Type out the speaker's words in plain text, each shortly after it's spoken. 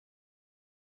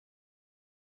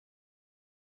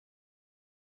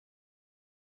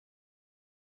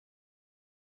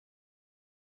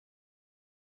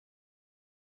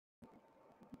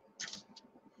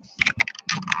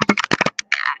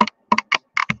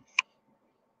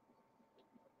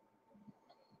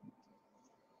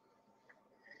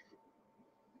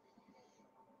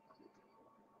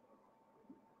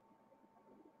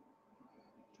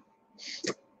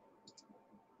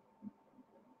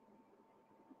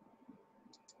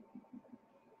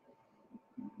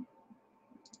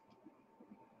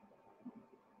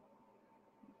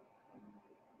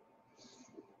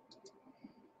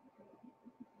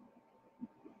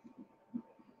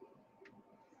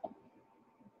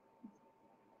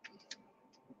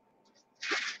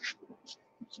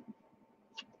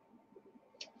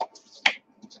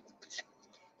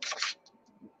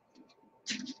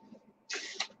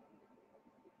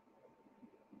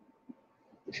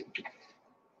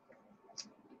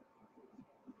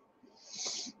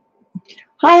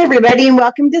Hi, everybody, and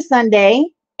welcome to Sunday.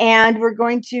 And we're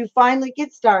going to finally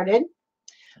get started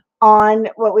on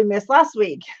what we missed last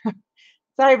week.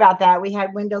 Sorry about that. We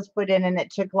had windows put in and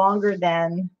it took longer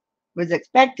than was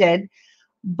expected.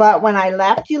 But when I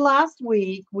left you last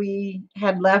week, we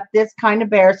had left this kind of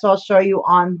bare. So I'll show you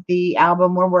on the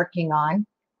album we're working on.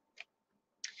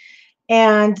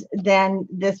 And then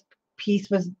this piece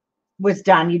was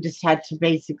done. You just had to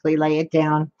basically lay it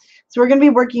down. So we're going to be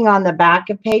working on the back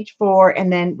of page 4,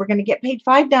 and then we're going to get page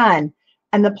 5 done.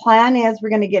 And the plan is we're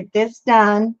going to get this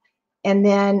done, and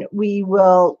then we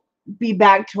will be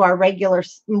back to our regular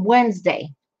Wednesday.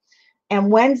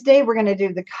 And Wednesday, we're going to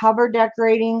do the cover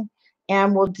decorating,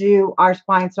 and we'll do our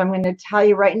spine. So I'm going to tell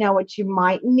you right now what you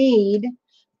might need.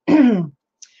 I'm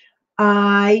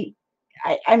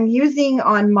using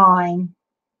on mine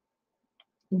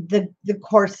the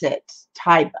corset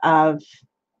type of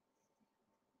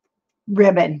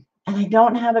ribbon, and I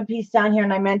don't have a piece down here,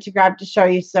 and I meant to grab to show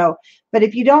you. So, but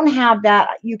if you don't have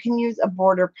that, you can use a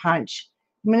border punch.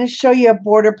 I'm going to show you a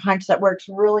border punch that works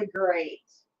really great.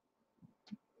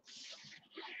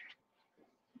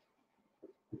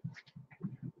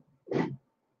 And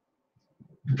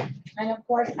of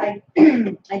course, I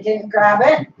didn't grab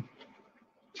it.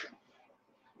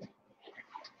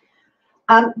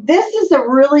 This is a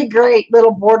really great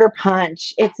little border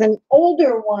punch. It's an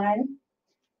older one,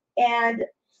 and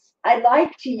I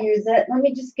like to use it. Let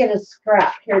me just get a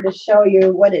scrap here to show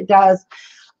you what it does.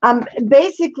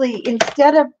 Basically,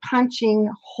 instead of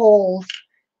punching holes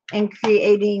and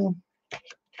creating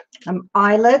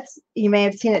eyelets, you may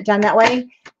have seen it done that way,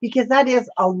 because that is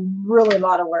a really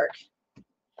lot of work.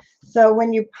 So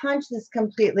when you punch this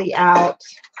completely out,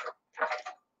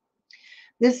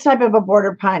 this type of a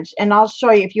border punch, and I'll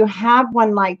show you, if you have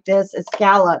one like this, a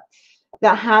scallop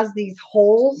that has these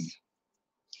holes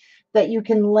that you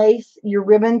can lace your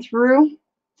ribbon through,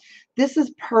 this is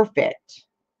perfect.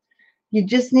 You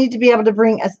just need to be able to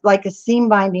bring like a seam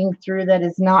binding through that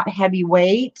is not heavy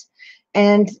weight,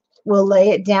 and we'll lay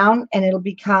it down and it'll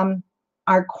become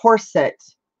our corset.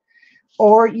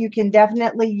 Or you can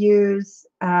definitely use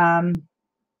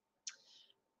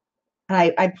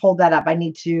I pulled that up. I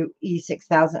need to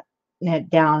E6000 it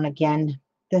down again.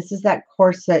 This is that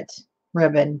corset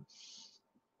ribbon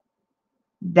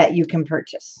that you can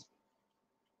purchase.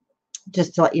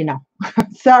 Just to let you know.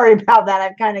 Sorry about that.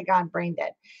 I've kind of gone brain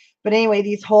dead. But anyway,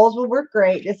 these holes will work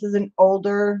great. This is an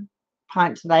older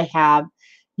punch that I have.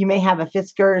 You may have a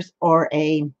Fiskars or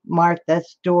a Martha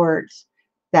Stewart's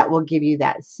that will give you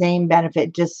that same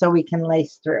benefit, just so we can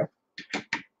lace through.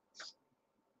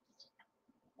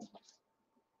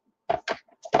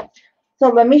 So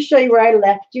let me show you where I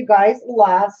left you guys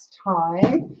last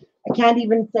time. I can't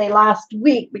even say last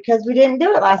week because we didn't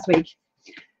do it last week.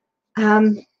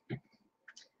 I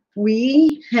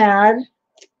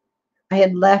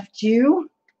had left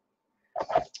you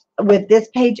with this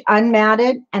page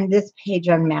unmatted and this page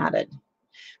unmatted.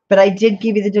 But I did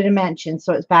give you the dimensions,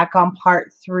 so it's back on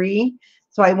part 3.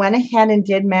 So I went ahead and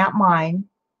did mat mine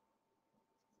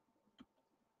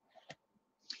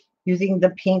using the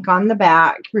pink on the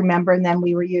back. Remember, and then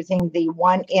we were using the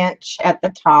 1 inch at the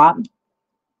top.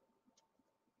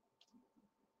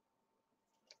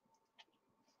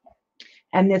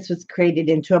 And this was created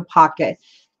into a pocket.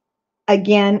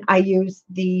 Again, I used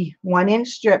the 1 inch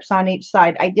strips on each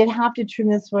side. I did have to trim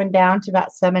this one down to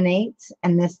about 7/8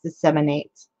 and this to 7/8.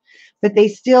 But they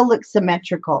still look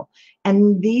symmetrical.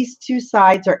 And these two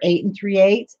sides are 8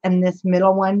 3/8, and this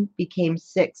middle one became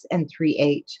 6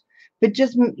 3/8. But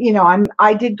just, you know,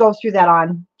 I did go through that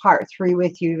on part 3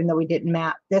 with you, even though we didn't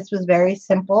mat. This was very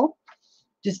simple.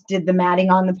 Just did the matting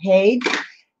on the page.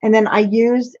 And then I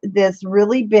used this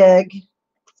really big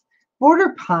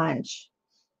border punch.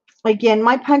 Again,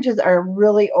 my punches are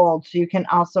really old, so you can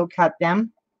also cut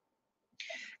them.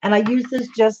 And I use this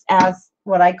just as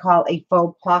what I call a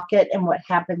faux pocket. And what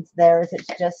happens there is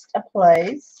it's just a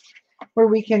place where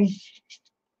we can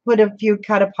put a few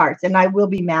cut aparts. And I will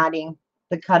be matting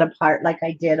the cut apart like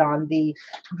I did on the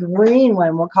green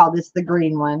one. We'll call this the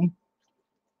green one.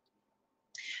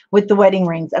 with the wedding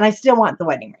rings, and I still want the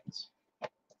wedding rings.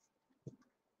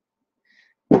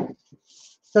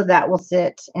 So that will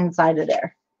sit inside of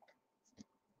there.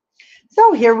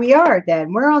 So here we are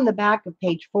then. We're on the back of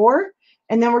page 4,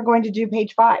 and then we're going to do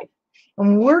page 5.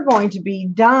 And we're going to be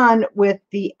done with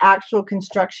the actual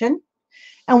construction.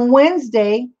 And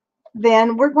Wednesday,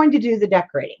 then we're going to do the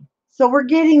decorating. So we're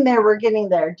getting there. We're getting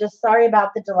there. Just sorry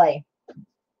about the delay.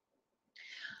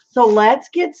 So let's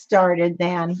get started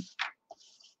then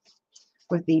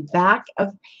with the back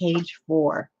of page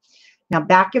 4. Now,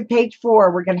 back of page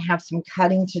 4, we're going to have some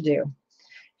cutting to do.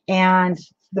 And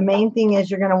the main thing is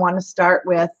you're going to want to start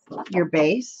with your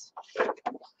base.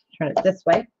 Turn it this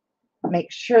way.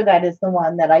 Make sure that is the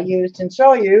one that I used and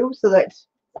show you so that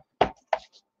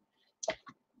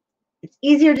it's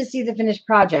easier to see the finished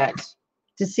project,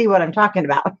 to see what I'm talking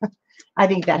about. I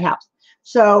think that helps.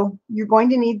 So you're going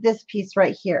to need this piece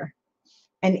right here.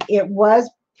 And it was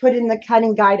put in the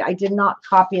cutting guide. I did not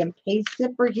copy and paste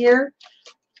it for here.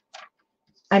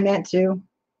 I meant to,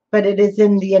 but it is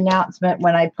in the announcement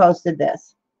when I posted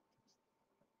this.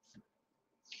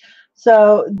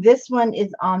 So this one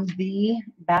is on the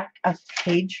back of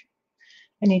page.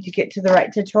 I need to get to the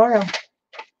right tutorial.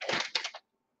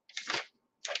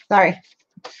 Sorry,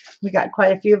 we got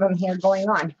quite a few of them here going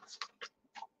on.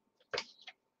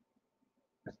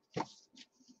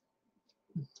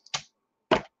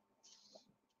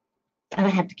 And I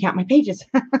have to count my pages.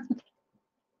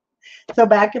 So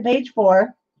back to page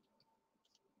 4.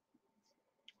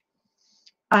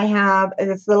 I have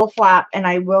this little flap, and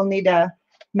I will need a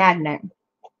magnet.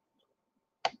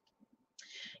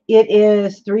 It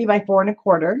is 3 by 4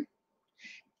 1/4,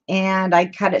 and I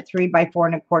cut it 3 by 4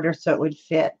 1/4 so it would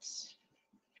fit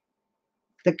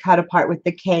the cut apart with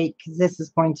the cake, because this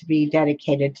is going to be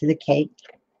dedicated to the cake.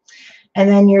 And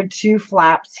then your 2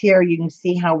 flaps here, you can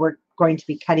see how we're going to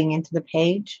be cutting into the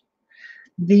page.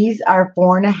 These are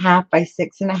 4 1/2 by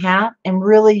 6 1/2, and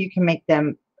really you can make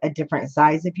them a different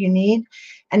size if you need.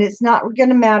 And it's not going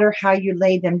to matter how you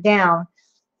lay them down.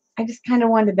 I just kind of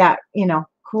wanted that, you know,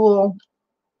 cool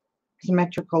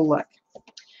symmetrical look.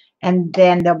 And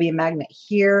then there'll be a magnet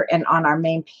here and on our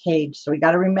main page. So we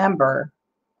got to remember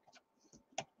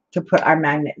to put our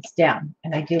magnets down.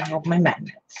 And I do have my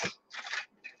magnets.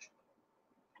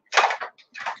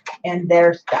 And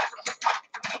they're stuck.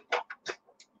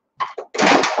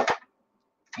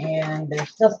 And they're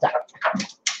still stuck.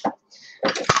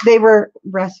 They were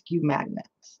rescue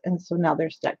magnets. And so now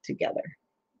they're stuck together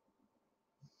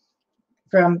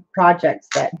from projects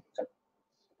that,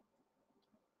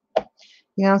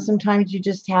 you know, sometimes you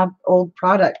just have old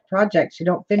projects you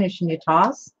don't finish and you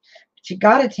toss, but you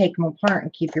got to take them apart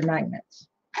and keep your magnets.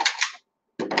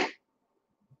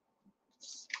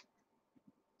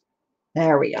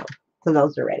 There we go. So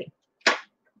those are ready.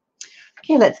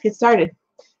 Okay, let's get started.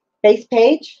 Base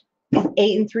page is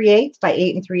 8 3/8 by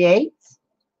 8 3/8.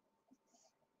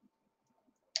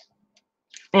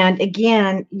 And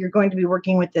again, you're going to be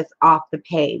working with this off the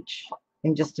page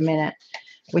in just a minute.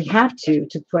 We have to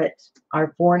put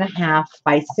our 4 1/2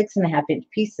 by 6 1/2 inch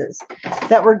pieces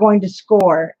that we're going to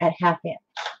score at 1/2 inch.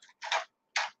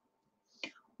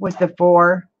 With the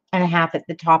 4 1/2 at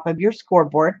the top of your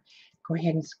scoreboard, go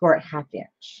ahead and score at 1/2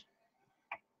 inch.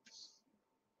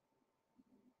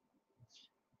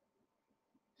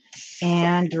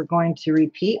 And we're going to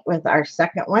repeat with our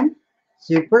second one.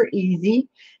 Super easy.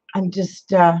 I'm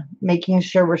just making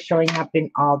sure we're showing up in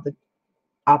all the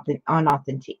on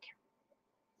Authentique.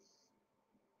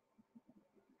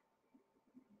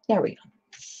 There we go.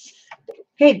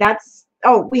 Okay, that's,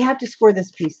 oh, we have to score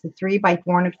this piece, the 3 by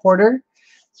 4 1/4.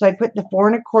 So I put the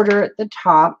 4 1/4 at the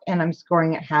top, and I'm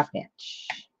scoring at 1/2 inch.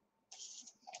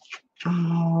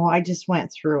 Oh, I just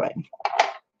went through it.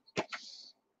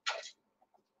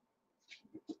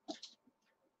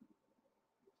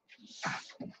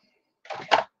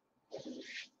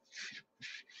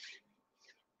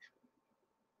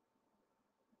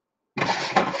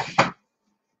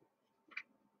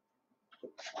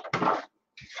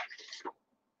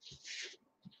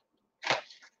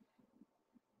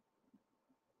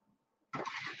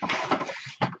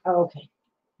 Okay.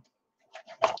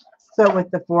 So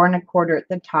with the 4 1/4 at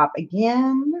the top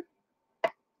again,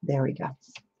 there we go.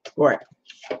 Score it.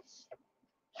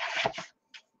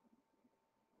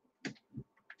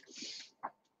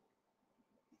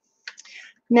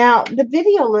 Now the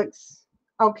video looks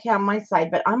okay on my side,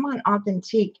 but I'm on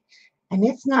Authentique and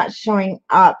it's not showing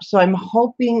up. So I'm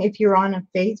hoping if you're on a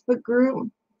Facebook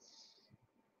group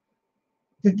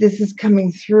that this is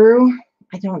coming through.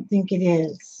 I don't think it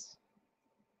is.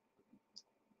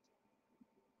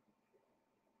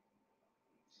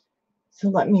 So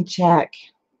let me check.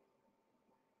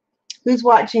 Who's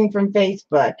watching from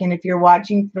Facebook? And if you're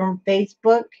watching from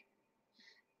Facebook,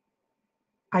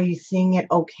 are you seeing it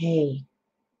okay?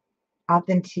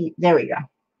 Authentique. There we go.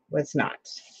 Well, it's not.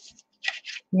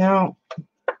 No.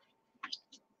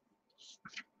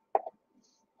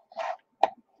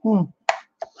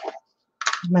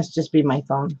 Must just be my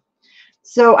phone.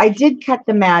 So I did cut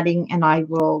the matting, and I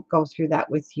will go through that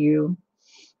with you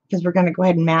because we're going to go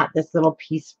ahead and mat this little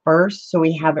piece first so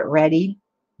we have it ready,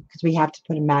 because we have to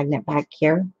put a magnet back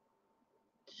here.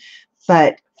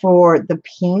 But for the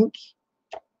pink,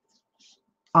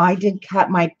 I did cut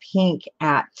my pink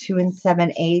at 2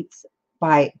 7/8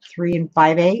 by 3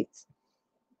 5/8.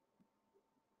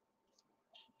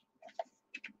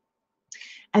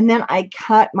 And then I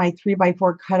cut my 3 by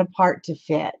 4 cut apart to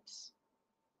fit.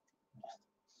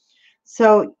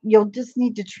 So you'll just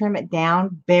need to trim it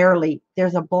down barely.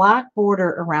 There's a black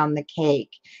border around the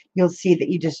cake. You'll see that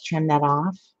you just trim that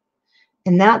off.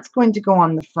 And that's going to go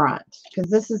on the front, because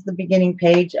this is the beginning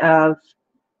page of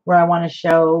where I want to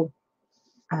show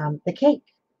the cake.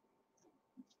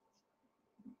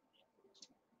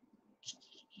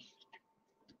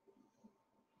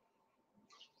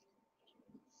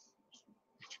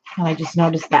 And I just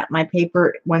noticed that my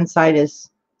paper, one side is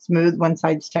smooth, one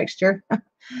side's texture.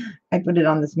 I put it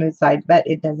on the smooth side, but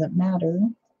it doesn't matter.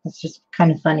 It's just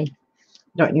kind of funny.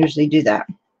 I don't usually do that.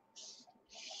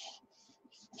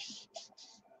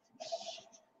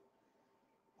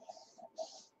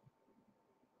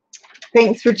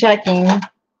 Thanks for checking. I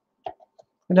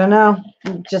don't know.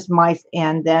 Just my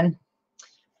end then.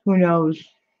 Who knows?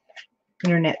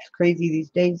 Internet's crazy these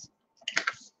days.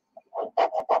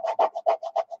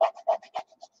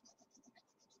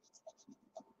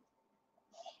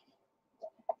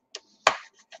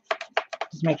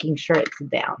 Just making sure it's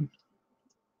down.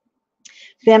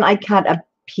 Then I cut a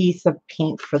piece of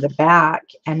pink for the back,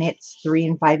 and it's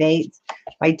 3 5/8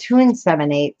 by 2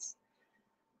 7/8.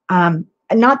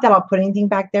 Not that I'll put anything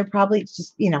back there, probably. It's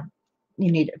just, you know,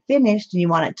 you need it finished and you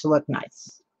want it to look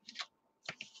nice.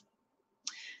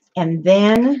 And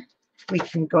then we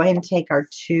can go ahead and take our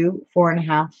 2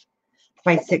 4.5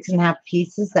 by 6.5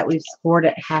 pieces that we've scored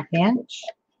at 1/2 inch.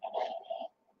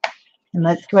 And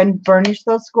let's go ahead and burnish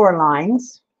those score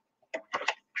lines.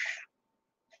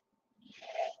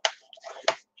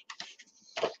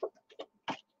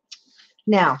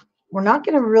 Now, we're not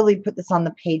going to really put this on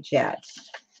the page yet.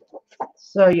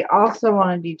 So you also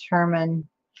want to determine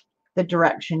the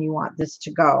direction you want this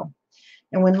to go.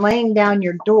 And when laying down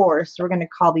your doors, so we're going to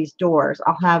call these doors,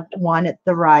 I'll have one at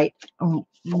the right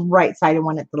side and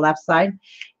one at the left side.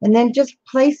 And then just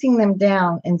placing them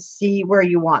down and see where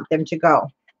you want them to go.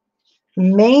 The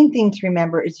main thing to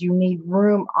remember is you need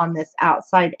room on this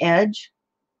outside edge.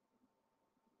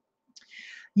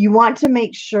 You want to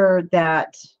make sure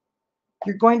that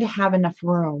you're going to have enough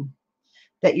room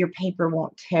that your paper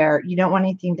won't tear. You don't want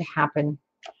anything to happen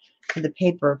to the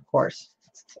paper, of course.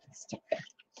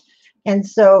 And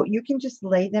so you can just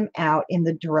lay them out in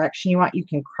the direction you want. You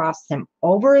can cross them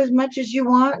over as much as you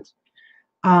want.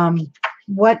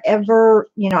 Whatever,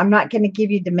 you know, I'm not going to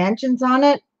give you dimensions on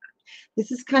it.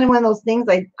 This is kind of one of those things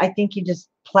I think you just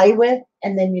play with,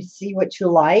 and then you see what you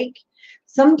like.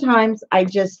 Sometimes I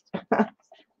just,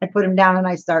 I put them down and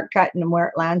I start cutting them where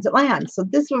it lands, it lands. So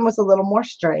this one was a little more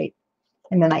straight.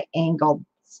 And then I angled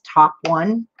this top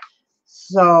one.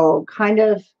 So kind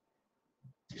of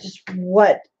just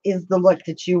what is the look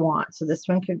that you want. So this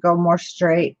one could go more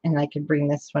straight, and I could bring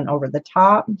this one over the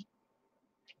top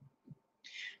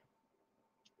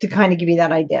to kind of give you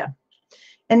that idea.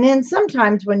 And then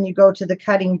sometimes when you go to the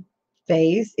cutting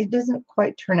phase, it doesn't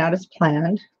quite turn out as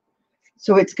planned.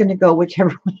 So it's going to go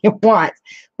whichever way you want.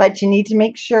 But you need to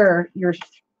make sure you're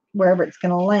wherever it's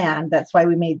going to land. That's why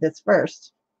we made this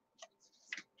first.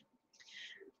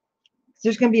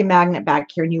 There's going to be a magnet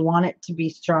back here, and you want it to be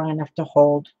strong enough to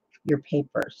hold your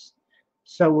papers.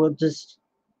 So we'll just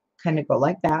kind of go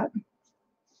like that.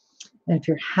 And if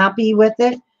you're happy with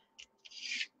it,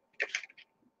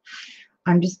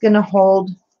 I'm just going to hold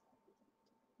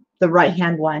the right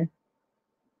hand one.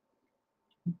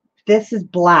 This is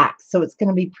black, so it's going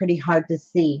to be pretty hard to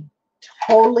see.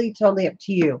 Totally up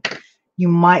to you. You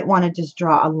might want to just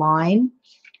draw a line.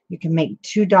 You can make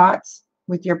 2 dots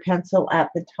with your pencil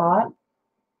at the top.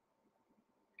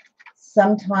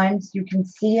 Sometimes you can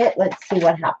see it. Let's see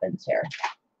what happens here.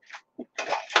 But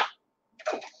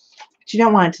you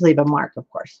don't want it to leave a mark, of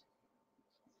course.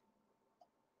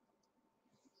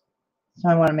 So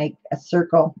I want to make a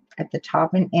circle at the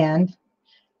top and end.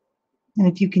 And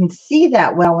if you can see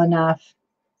that well enough,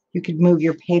 you could move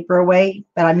your paper away.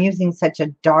 But I'm using such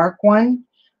a dark one,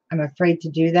 I'm afraid to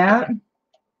do that.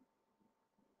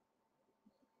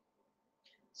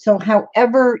 So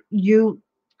however you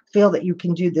feel that you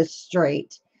can do this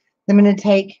straight, I'm going to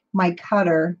take my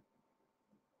cutter.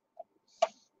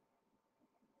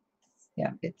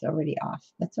 Yeah, it's already off.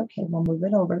 That's okay. We'll move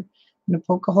it over. I'm going to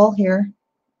poke a hole here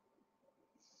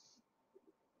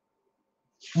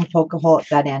and poke a hole at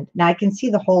that end. Now I can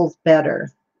see the holes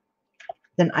better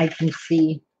than I can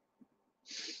see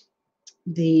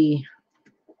the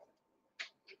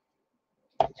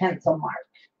pencil mark.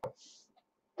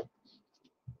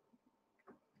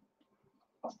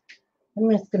 I'm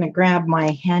just going to grab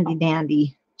my handy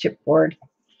dandy chipboard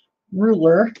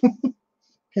ruler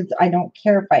because I don't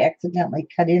care if I accidentally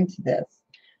cut into this.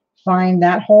 Find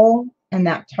that hole and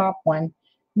that top one.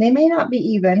 They may not be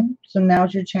even, so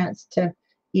now's your chance to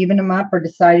even them up or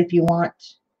decide if you want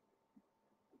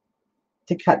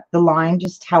to cut the line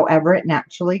just however it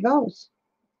naturally goes.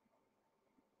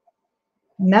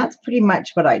 And that's pretty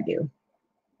much what I do.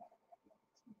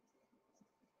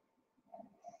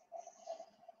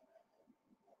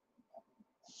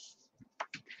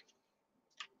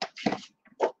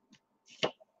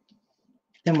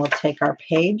 Then we'll take our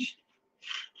page.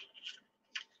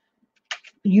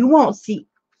 You won't see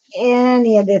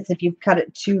any of this if you've cut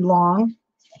it too long,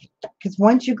 because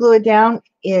once you glue it down,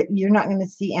 you're not going to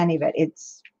see any of it.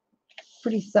 It's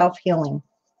pretty self-healing.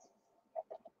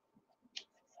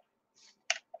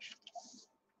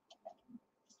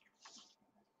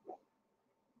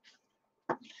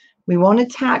 We won't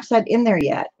attach that in there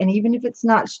yet, and even if it's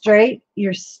not straight,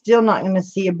 you're still not going to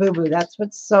see a boo-boo. That's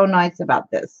what's so nice about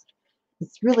this.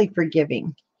 It's really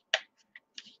forgiving.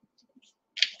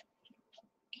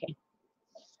 Okay.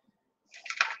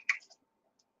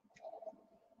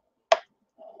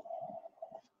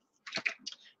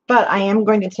 But I am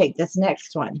going to take this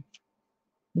next one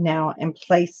now and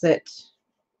place it.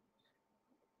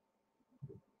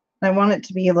 I want it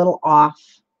to be a little off.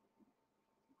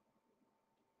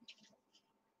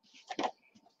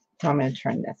 So I'm going to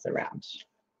turn this around.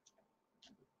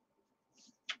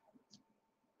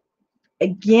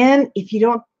 Again, if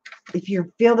you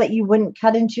feel that you wouldn't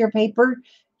cut into your paper,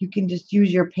 you can just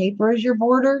use your paper as your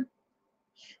border.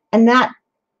 And that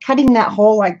cutting that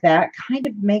hole like that kind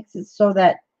of makes it so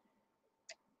that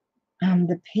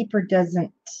the paper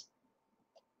doesn't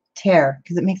tear,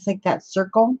 because it makes like that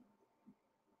circle.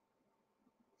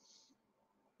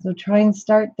 So try and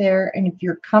start there, and if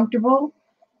you're comfortable,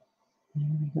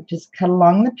 just cut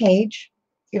along the page.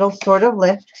 It'll sort of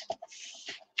lift.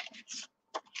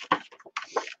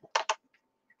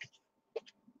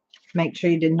 Make sure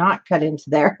you did not cut into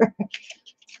there.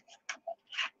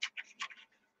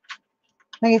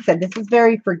 Like I said, this is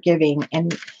very forgiving,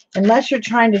 and unless you're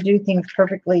trying to do things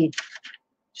perfectly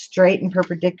straight and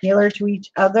perpendicular to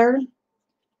each other,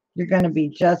 you're going to be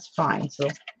just fine. So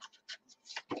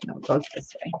no, it goes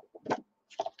this way.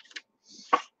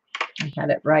 I had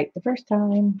it right the first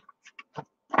time.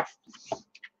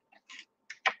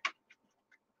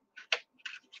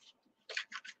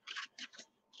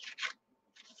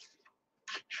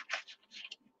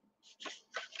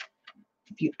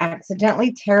 If you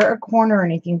accidentally tear a corner or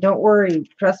anything, don't worry.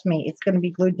 Trust me, it's going to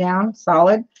be glued down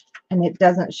solid and it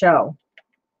doesn't show.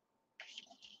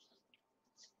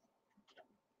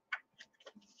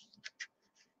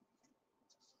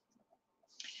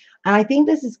 And I think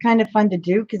this is kind of fun to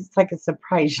do because it's like a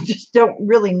surprise. You just don't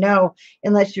really know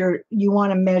unless you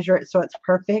want to measure it so it's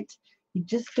perfect. You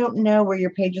just don't know where your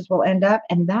pages will end up,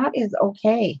 and that is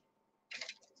okay.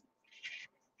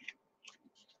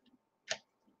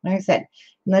 Like I said,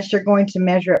 unless you're going to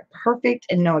measure it perfect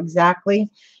and know exactly.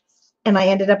 And I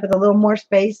ended up with a little more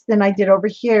space than I did over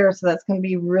here, so that's going to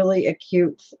be really a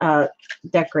cute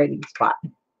decorating spot.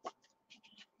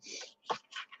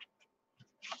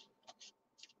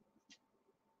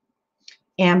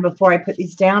 And before I put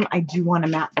these down, I do want to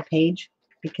mat the page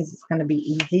because it's going to be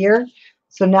easier.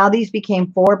 So now these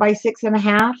became 4 by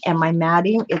 6.5, and my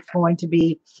matting is going to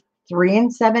be 3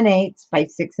 7/8 by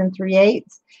 6 3/8,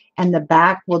 and the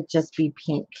back will just be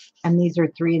pink. And these are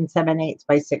 3 7/8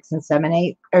 by 6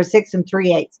 7/8, or 6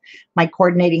 3/8, my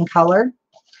coordinating color.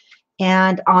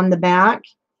 And on the back,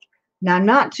 now I'm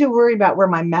not too worried about where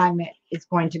my magnet is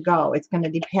going to go. It's going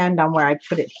to depend on where I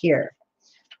put it here.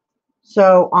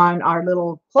 So on our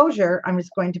little closure, I'm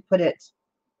just going to put it,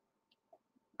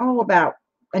 about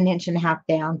 1.5 inches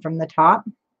down from the top.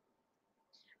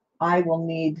 I will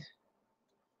need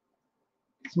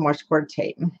some more squirt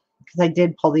tape because I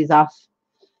did pull these off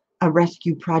a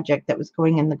rescue project that was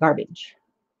going in the garbage.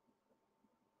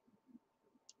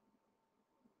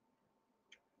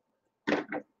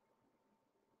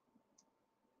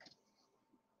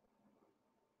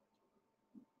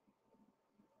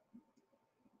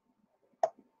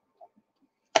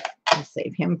 I'll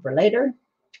save him for later.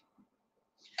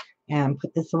 And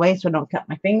put this away so I don't cut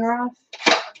my finger off.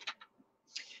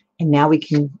 And now we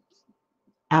can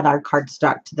add our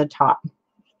cardstock to the top.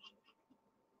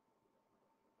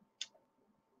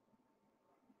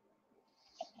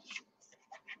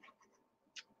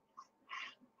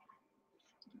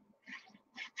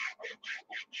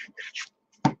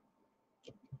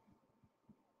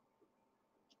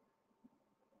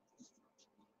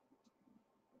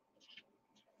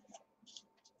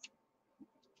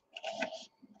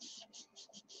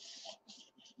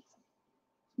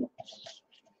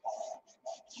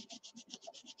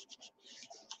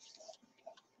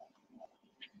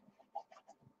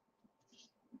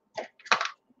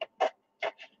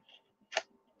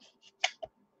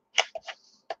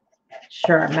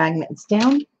 Sure, our magnets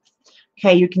down.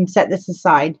 Okay, you can set this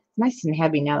aside. Nice and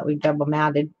heavy now that we've double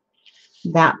matted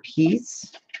that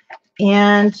piece.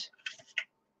 And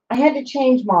I had to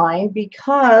change mine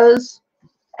because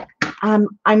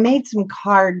I made some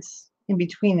cards in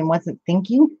between and wasn't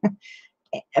thinking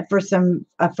for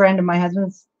a friend of my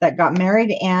husband's that got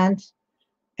married, and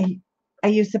I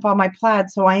used up all my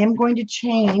plaid, so I am going to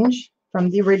change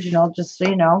from the original, just so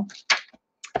you know.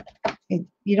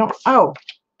 You don't, oh,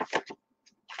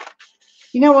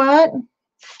 you know what?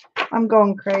 I'm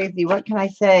going crazy. What can I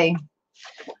say?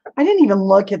 I didn't even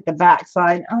look at the back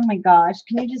side. Oh my gosh.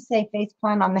 Can you just say face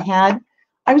plant on the head?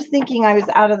 I was thinking I was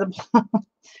out of the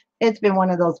it's been one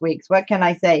of those weeks. What can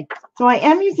I say? So I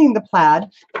am using the plaid.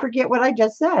 Forget what I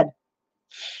just said.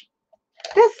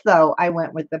 This though, I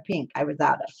went with the pink I was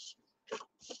out of.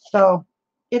 So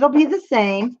it'll be the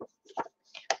same.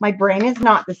 My brain is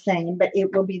not the same, but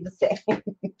it will be the same.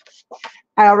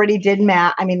 I already did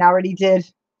matte. I already did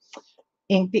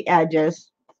ink the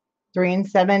edges. 3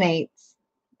 7/8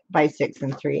 by 6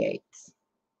 3/8.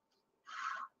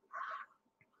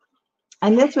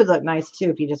 And this would look nice too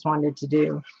if you just wanted to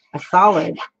do a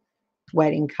solid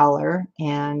wedding color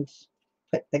and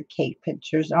put the cake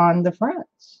pictures on the front.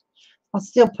 I'll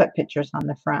still put pictures on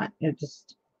the front. It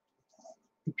just,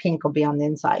 the pink will be on the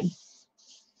inside.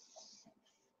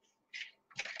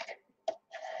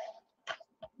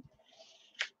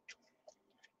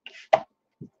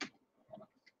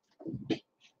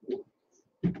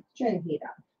 Turn the heat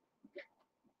up.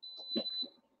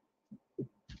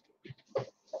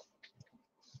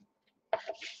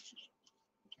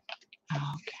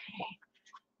 Okay,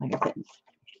 like I said,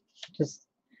 just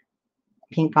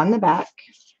pink on the back.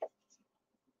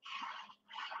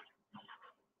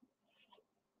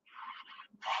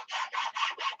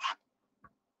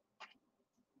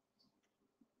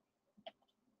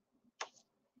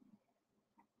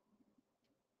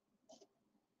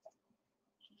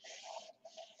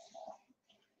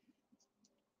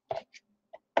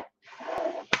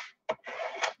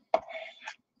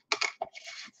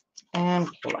 And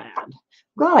plaid.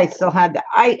 Well, I still had that.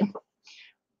 I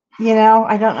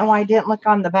don't know why I didn't look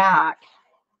on the back.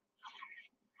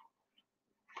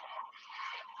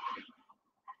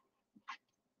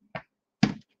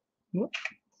 Whoops.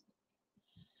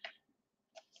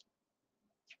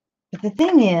 But the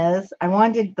thing is, I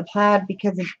wanted the plaid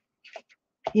because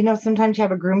sometimes you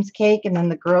have a groom's cake and then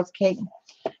the girl's cake.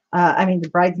 The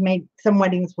bridesmaid, some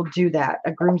weddings will do that.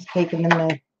 A groom's cake and then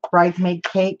the bridesmaid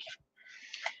cake.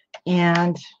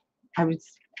 And I was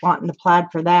wanting the plaid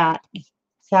for that.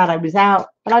 Sad I was out,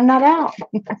 but I'm not out.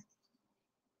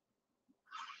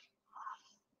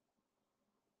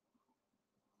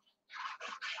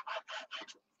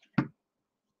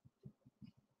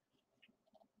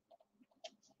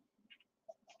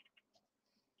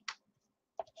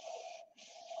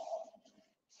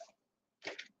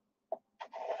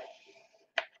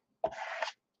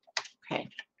 Okay.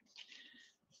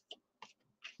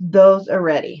 Those are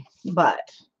ready, but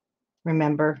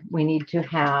remember, we need to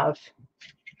have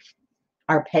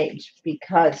our page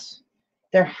because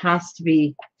there has to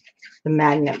be the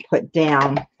magnet put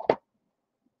down.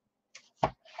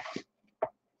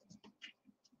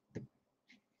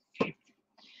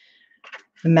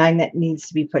 The magnet needs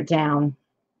to be put down.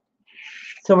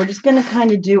 So we're just going to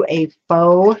kind of do a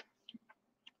faux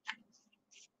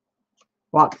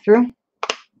walkthrough.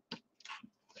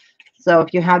 So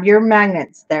if you have your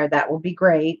magnets there, that will be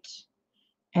great.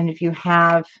 And if you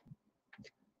have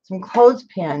some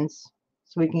clothespins,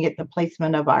 so we can get the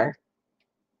placement of our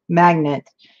magnet,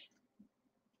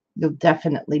 you'll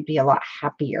definitely be a lot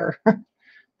happier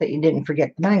that you didn't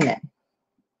forget the magnet.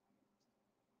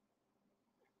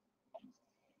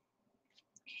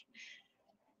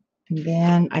 And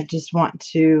then I just want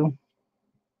to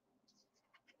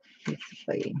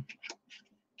basically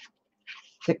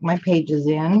stick my pages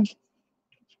in,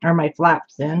 or my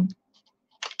flaps in.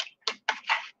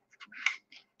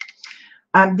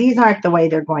 These aren't the way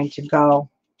they're going to go.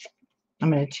 I'm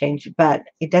going to change it, but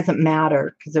it doesn't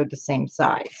matter because they're the same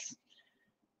size.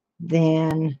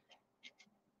 Then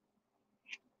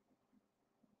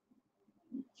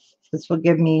this will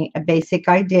give me a basic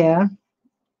idea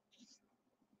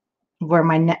of where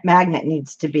my magnet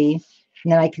needs to be.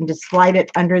 And then I can just slide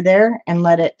it under there and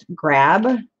let it grab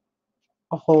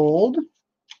a hold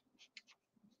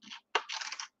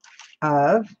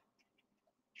of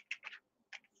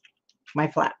my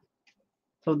flap.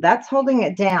 So that's holding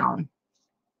it down.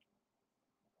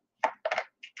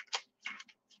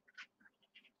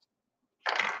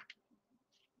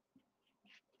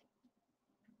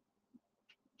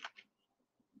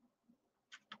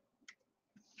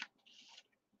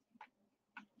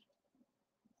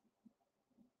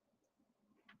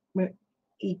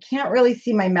 You can't really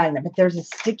see my magnet, but there's a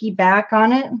sticky back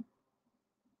on it.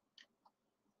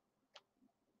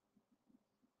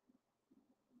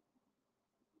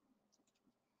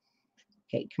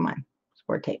 Okay, come on.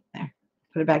 Score tape there.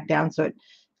 Put it back down so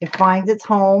it finds its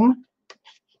home.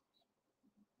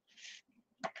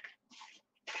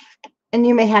 And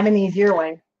you may have an easier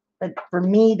way, but for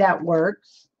me, that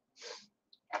works.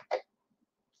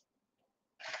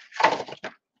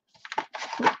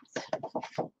 Oops.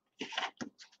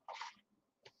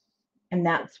 And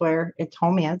that's where its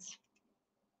home is.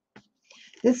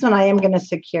 This one I am going to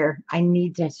secure. I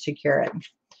need to secure it.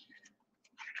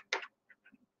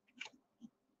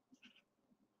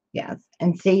 Yes,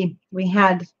 and see, we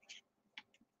had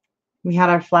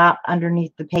our flap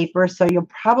underneath the paper, so you'll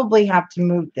probably have to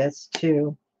move this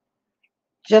too,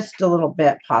 just a little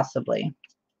bit possibly,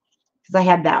 because I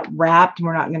had that wrapped.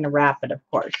 We're not going to wrap it, of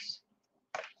course.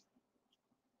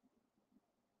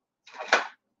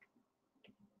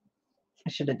 I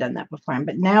should have done that before,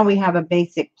 but now we have a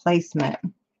basic placement.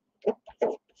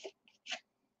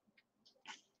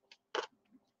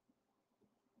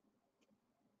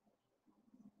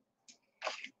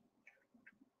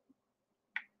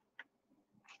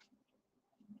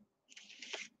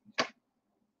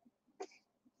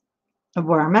 Of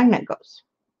where our magnet goes.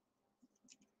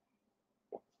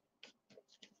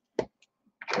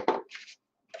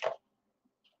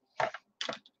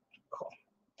 Cool.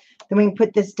 Then we can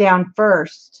put this down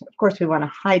first. Of course, we want to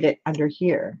hide it under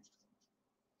here.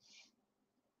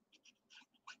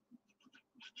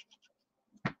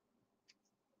 Okay.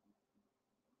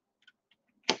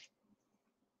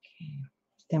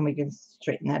 Then we can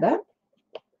straighten that up.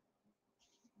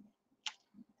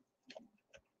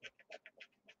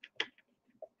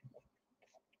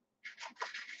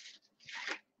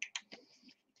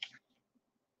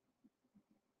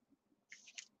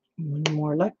 One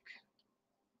more look.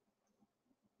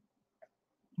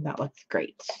 That looks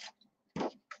great.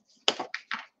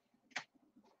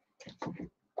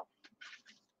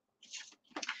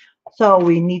 So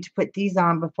we need to put these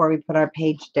on before we put our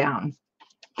page down.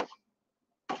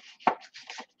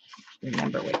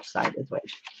 Remember which side is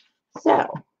which. So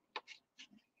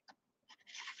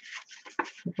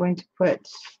we're going to put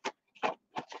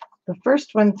the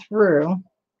first one through.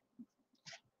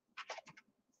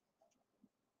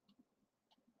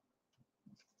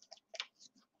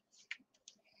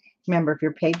 Remember, if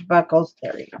your page buckles,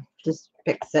 there you go. Just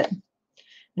fix it.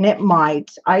 And it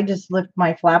might. I just lift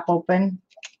my flap open.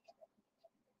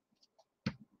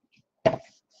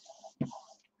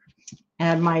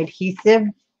 Add my adhesive.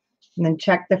 And then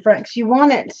check the front. Because you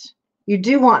want it. You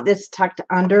do want this tucked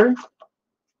under.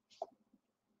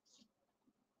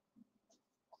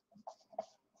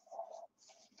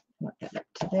 Put that up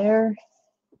to there.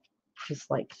 Just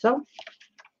like so.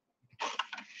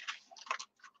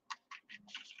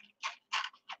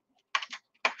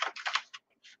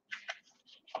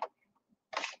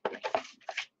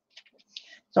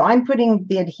 So I'm putting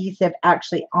the adhesive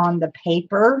actually on the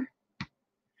paper.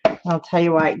 I'll tell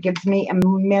you why. It gives me a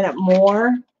minute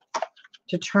more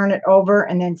to turn it over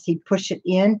and then see, push it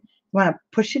in. You want to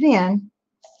push it in.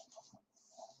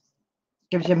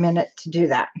 Gives you a minute to do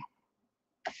that.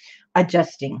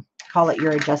 Adjusting. Call it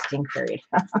your adjusting period.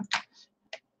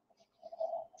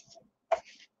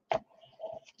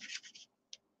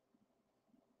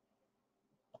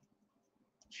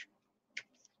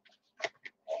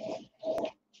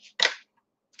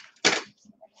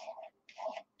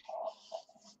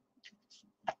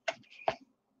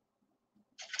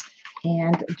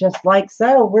 And just like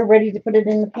so, we're ready to put it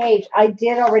in the page. I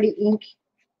did already ink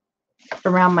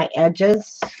around my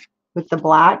edges with the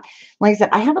black. Like I said,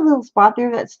 I have a little spot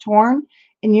there that's torn,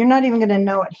 and you're not even going to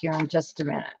know it here in just a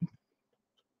minute.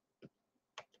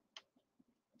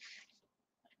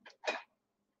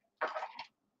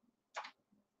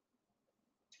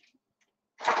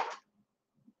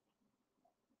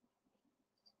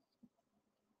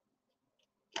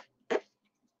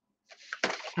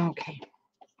 Okay.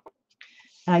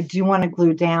 And I do want to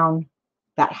glue down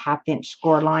that 1/2 inch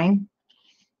score line.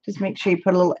 Just make sure you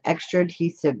put a little extra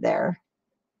adhesive there.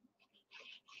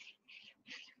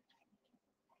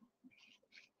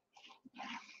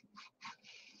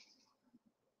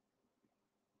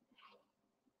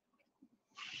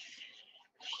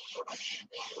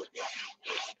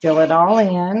 Fill it all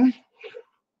in.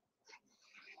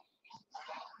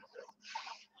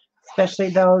 Especially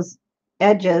those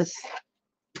edges.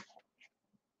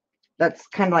 That's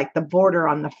kind of like the border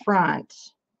on the front.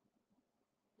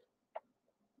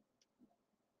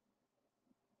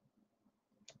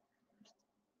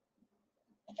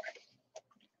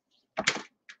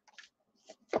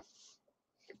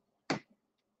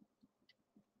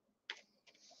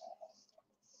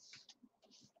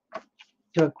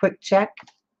 Do a quick check.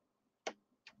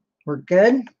 We're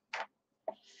good.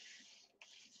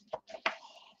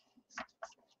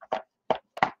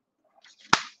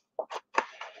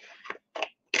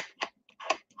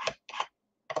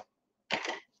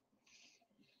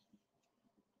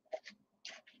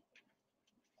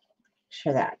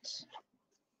 Sure that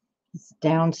it's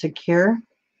down secure.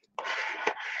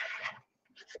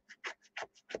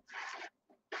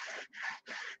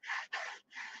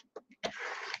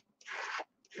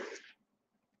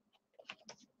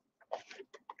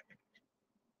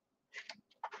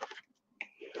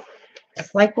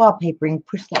 Just like wallpapering,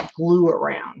 push that glue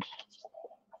around.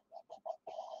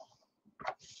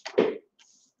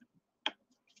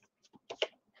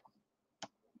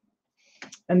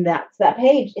 And that's that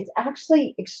page. It's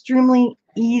actually extremely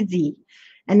easy.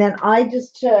 And then I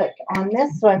just took on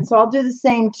this one, so I'll do the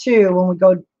same too when we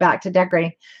go back to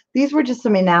decorating. These were just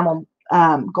some enamel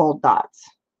gold dots.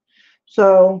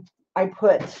 So I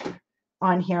put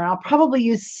on here, I'll probably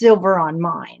use silver on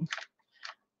mine.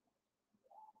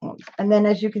 And then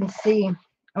as you can see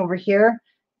over here,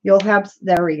 you'll have,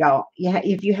 there we go. Yeah,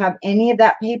 if you have any of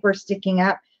that paper sticking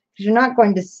up, because you're not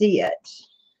going to see it.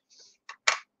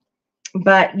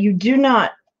 But you do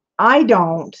not, I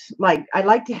don't like, I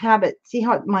like to have it, see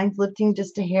how mine's lifting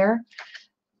just a hair?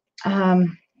 Because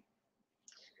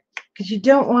you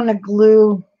don't want to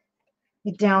glue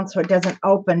it down so it doesn't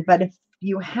open. But if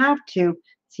you have to,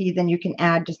 see, then you can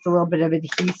add just a little bit of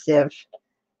adhesive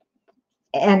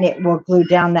and it will glue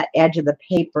down that edge of the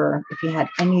paper if you had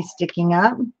any sticking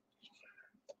up.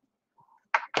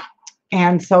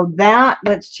 And so that,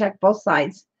 let's check both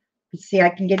sides. See, I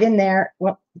can get in there,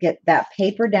 get that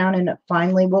paper down, and it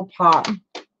finally will pop.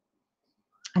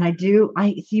 And you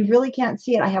really can't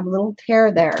see it. I have a little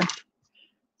tear there.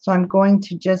 So I'm going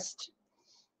to just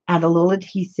add a little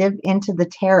adhesive into the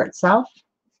tear itself.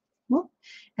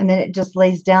 And then it just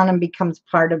lays down and becomes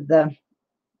part of the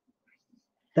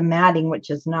matting, which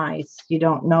is nice. You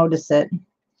don't notice it.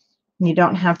 You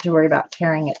don't have to worry about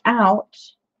tearing it out.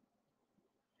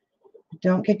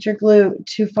 Don't get your glue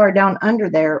too far down under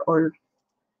there, or you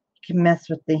can mess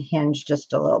with the hinge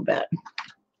just a little bit.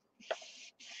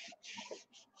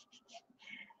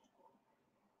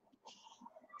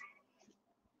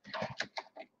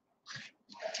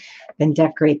 Then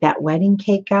decorate that wedding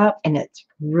cake up, and it's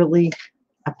really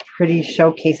a pretty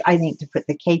showcase, I think, to put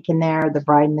the cake in there, the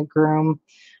bride and the groom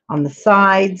on the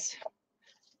sides.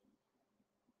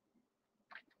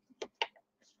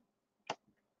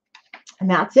 And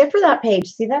that's it for that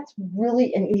page. See, that's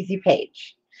really an easy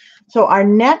page. So our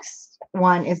next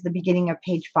one is the beginning of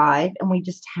page 5, and we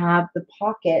just have the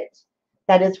pocket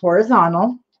that is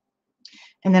horizontal.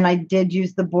 And then I did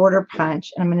use the border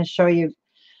punch, and I'm going to show you.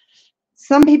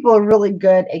 Some people are really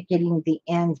good at getting the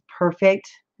ends perfect,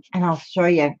 and I'll show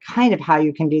you kind of how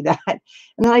you can do that. And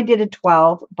then I did a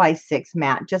 12 by 6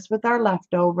 mat just with our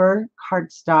leftover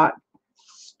cardstock,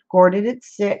 scored it at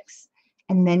 6.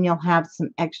 And then you'll have some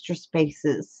extra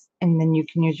spaces, and then you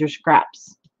can use your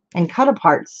scraps and cut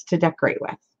aparts to decorate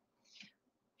with.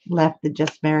 Left the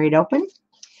just married open.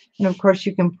 And of course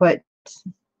you can put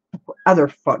other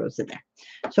photos in there.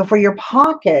 So for your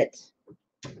pocket,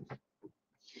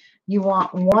 you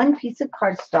want one piece of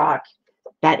cardstock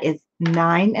that is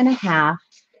 9.5.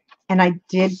 And I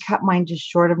did cut mine just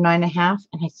short of 9.5,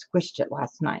 and I squished it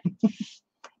last night.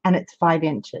 And it's 5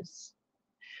 inches.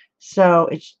 So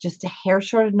it's just a hair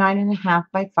short of 9.5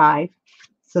 by 5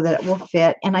 so that it will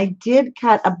fit. And I did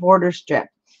cut a border strip,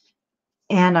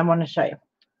 and I want to show you.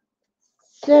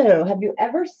 So have you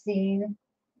ever seen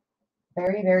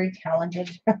very, very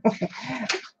talented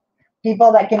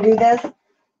people that can do this?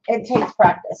 It takes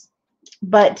practice.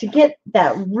 But to get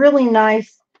that really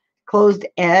nice closed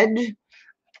edge,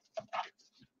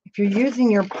 if you're using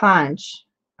your punch,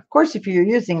 of course, if you're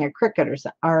using a Cricut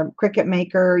or Cricut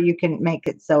maker, you can make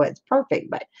it so it's perfect.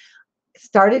 But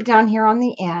start it down here on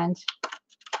the end.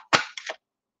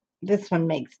 This one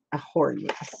makes a horrid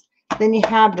mess. Then you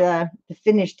have the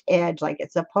finished edge like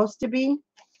it's supposed to be.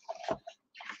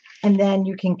 And then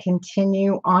you can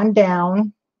continue on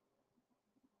down.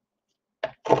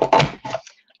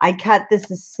 I cut this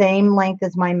the same length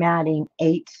as my matting,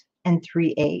 8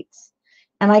 3/8.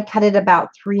 And I cut it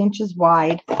about 3 inches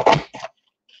wide.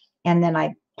 And then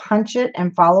I punch it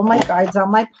and follow my guides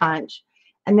on my punch.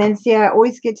 And then see, I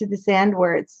always get to this end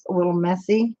where it's a little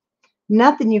messy.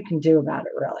 Nothing you can do about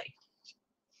it, really.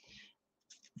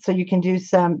 So you can do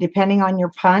some, depending on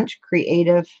your punch,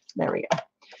 creative, there we go.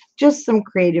 Just some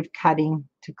creative cutting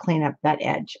to clean up that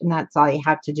edge. And that's all you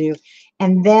have to do.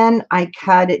 And then I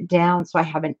cut it down so I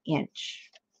have an inch.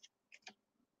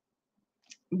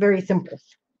 Very simple.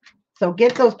 So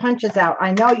get those punches out.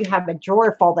 I know you have a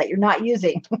drawer full that you're not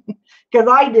using, because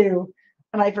I do,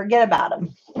 and I forget about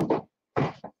them.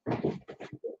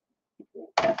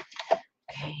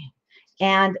 Okay.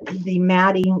 And the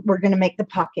matting, we're going to make the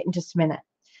pocket in just a minute.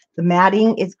 The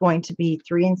matting is going to be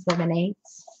 3 7/8,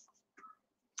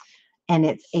 and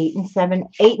it's 8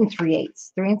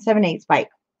 3/8, 3 7/8 by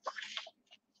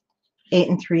 8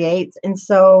 3/8. And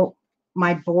so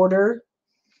my border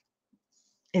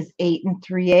is 8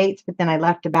 3/8, but then I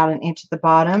left about an inch at the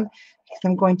bottom because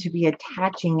I'm going to be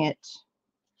attaching it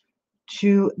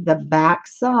to the back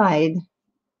side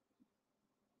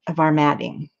of our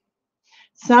matting.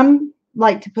 Some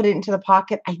like to put it into the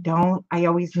pocket. I don't. I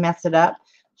always mess it up.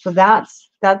 So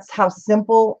that's how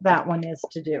simple that one is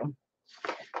to do.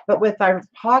 But with our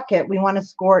pocket, we want to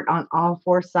score it on all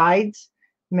 4 sides.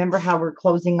 Remember how we're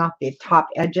closing off the top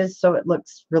edges so it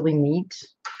looks really neat.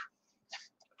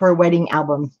 For a wedding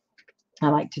album, I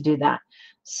like to do that.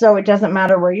 So it doesn't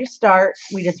matter where you start.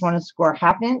 We just want to score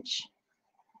 1/2 inch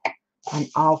on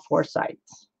all 4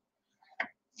 sides.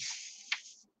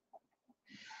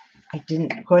 I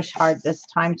didn't push hard this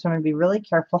time, so I'm going to be really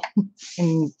careful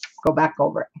and go back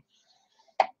over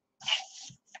it.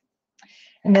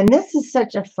 And then this is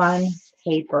such a fun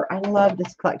paper. I love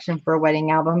this collection for a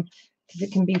wedding album because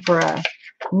it can be for a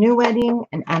new wedding,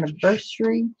 an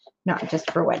anniversary, not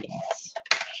just for weddings.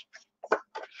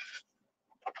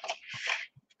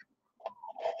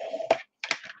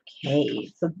 Okay,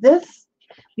 so this,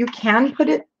 you can put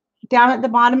it down at the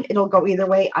bottom. It'll go either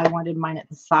way. I wanted mine at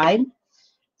the side.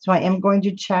 So I am going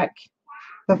to check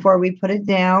before we put it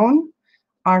down,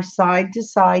 our side to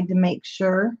side, to make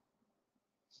sure.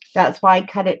 That's why I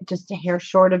cut it just a hair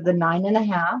short of the 9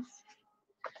 1/2.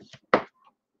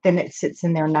 Then it sits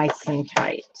in there nice and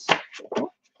tight. I'm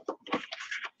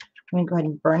going to go ahead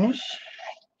and burnish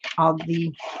all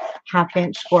the 1/2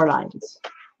 inch score lines.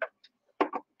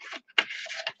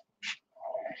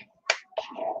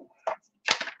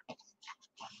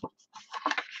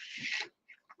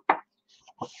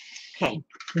 Okay,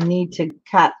 you need to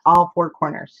cut all 4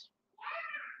 corners.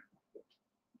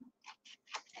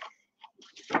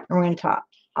 And we're going to top.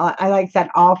 I like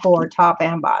that all 4, top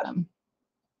and bottom.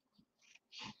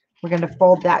 We're going to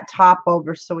fold that top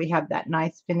over so we have that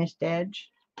nice finished edge.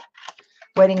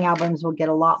 Wedding albums will get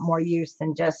a lot more use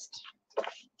than just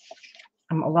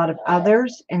a lot of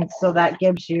others, and so that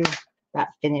gives you that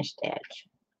finished edge.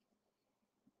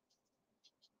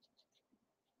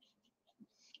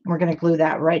 We're going to glue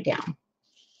that right down.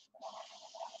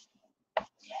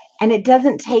 And it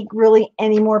doesn't take really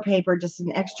any more paper, just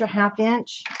an extra 1/2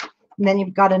 inch. And then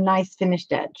you've got a nice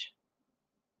finished edge.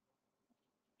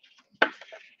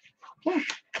 Yeah.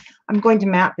 I'm going to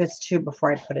mat this too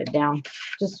before I put it down,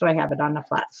 just so I have it on a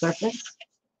flat surface.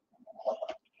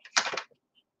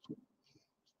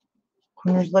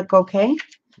 Corners look okay.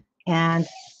 And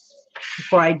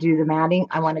before I do the matting,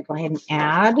 I want to go ahead and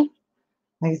add,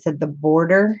 like I said, the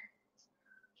border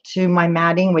to my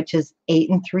matting, which is 8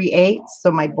 3/8.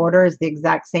 So my border is the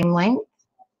exact same length.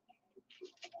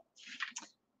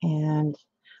 And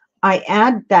I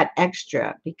add that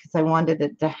extra because I wanted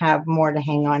it to have more to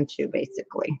hang on to,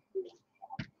 basically.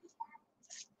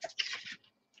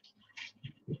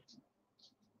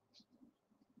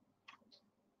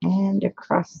 And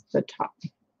across the top.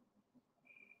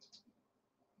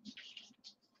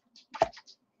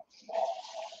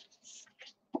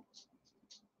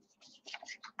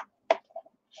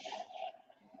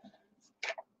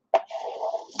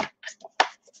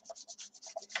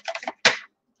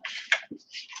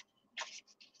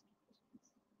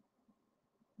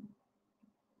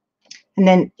 And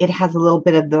then it has a little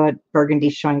bit of the burgundy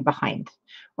showing behind.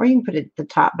 Or you can put it at the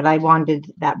top, but I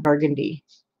wanted that burgundy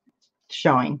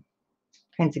showing.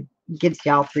 Kind of gives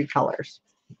you all 3 colors.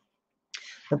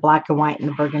 The black and white and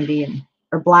the burgundy, and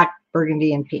or black,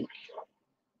 burgundy, and pink.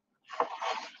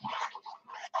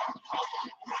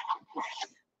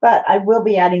 But I will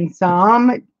be adding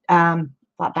some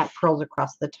flat back pearls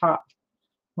across the top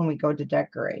when we go to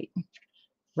decorate,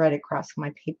 right across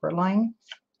my paper line.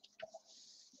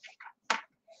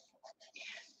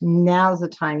 Now's the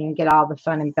time you can get all the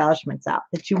fun embellishments out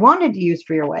that you wanted to use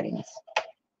for your weddings.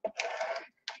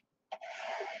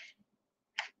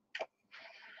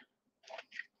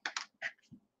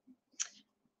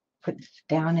 Put this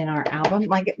down in our album.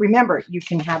 Like, remember, you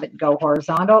can have it go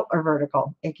horizontal or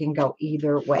vertical. It can go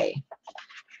either way.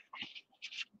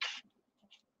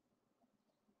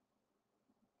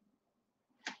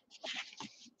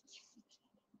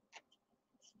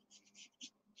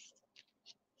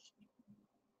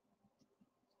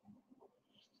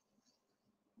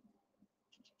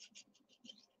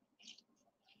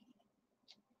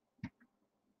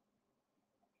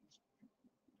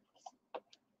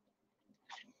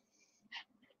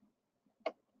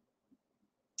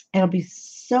 It'll be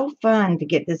so fun to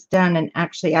get this done and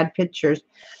actually add pictures.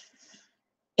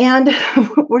 And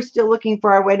we're still looking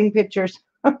for our wedding pictures.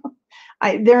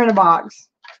 They're in a box.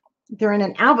 They're in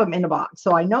an album in a box,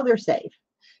 so I know they're safe.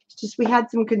 It's just we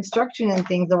had some construction and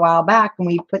things a while back, and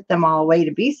we put them all away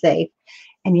to be safe.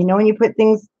 And you know when you put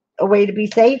things away to be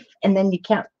safe and then you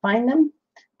can't find them?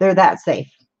 They're that safe.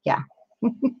 Yeah.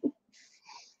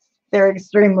 They're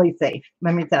extremely safe,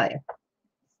 let me tell you.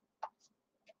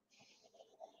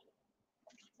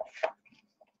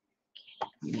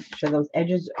 Make sure those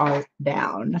edges are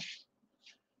down.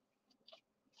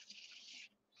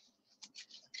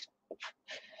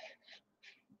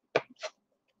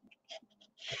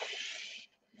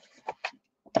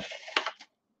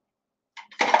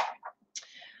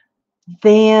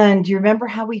 Then, do you remember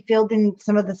how we filled in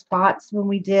some of the spots when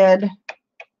we did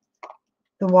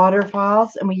the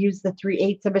waterfalls and we used the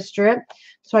 3/8 of a strip?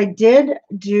 So I did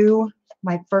do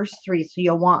my first 3, so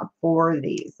you'll want 4 of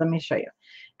these. Let me show you.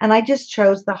 And I just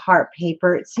chose the heart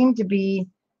paper. It seemed to be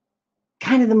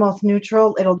kind of the most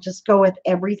neutral. It'll just go with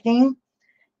everything.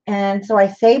 And so I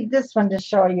saved this one to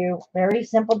show you. Very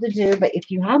simple to do, but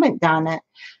if you haven't done it,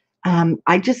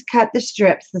 I just cut the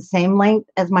strips the same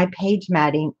length as my page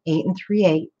matting, 8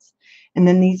 3/8. And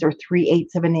then these are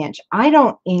 3/8 of an inch. I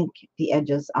don't ink the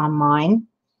edges on mine.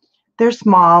 They're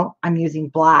small. I'm using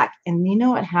black. And you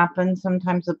know what happens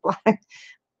sometimes with black?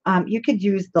 You could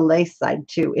use the lace side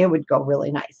too. It would go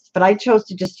really nice. But I chose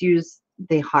to just use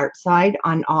the heart side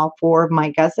on all 4 of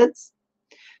my gussets.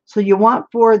 So you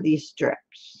want 4 of these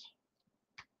strips.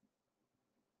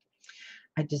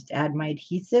 I just add my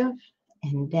adhesive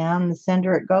and down the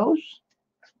center it goes.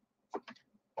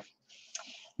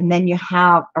 And then you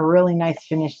have a really nice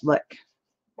finished look.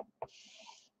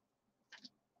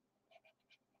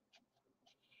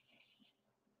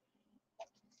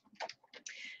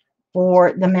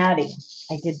 For the matting,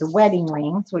 I did the wedding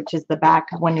rings, which is the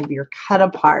back of one of your cut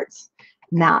aparts.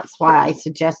 And that's why I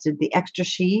suggested the extra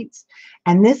sheets.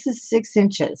 And this is 6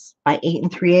 inches by 8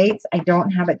 3/8. I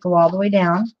don't have it go all the way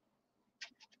down.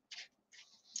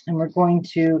 And we're going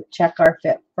to check our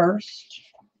fit first.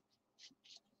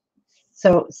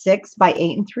 So 6 by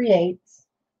 8 3/8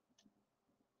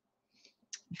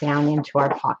 down into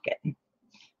our pocket.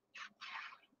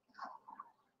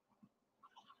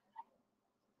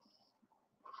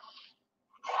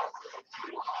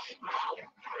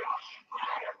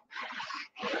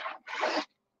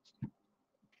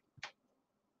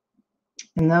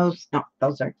 And those, no,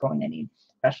 those aren't going any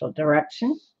special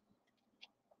direction.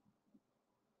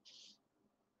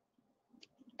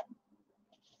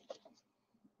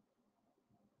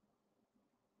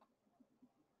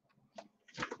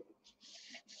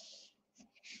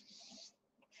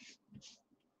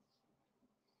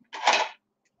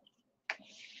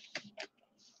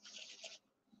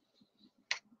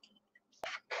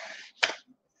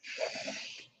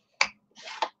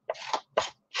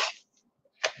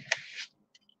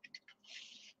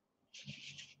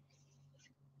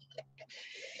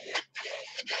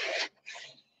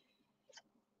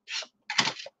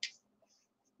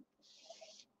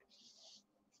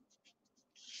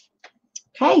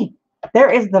 Okay, there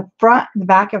is the front, the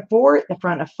back of 4, the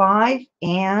front of 5,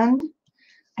 and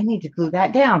I need to glue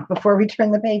that down before we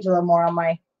turn the page a little more on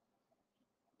my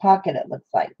pocket, it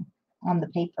looks like, on the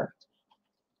paper.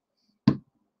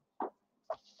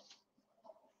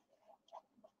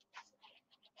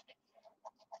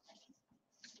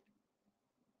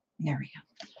 There we go.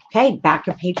 Okay, back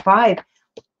of page 5.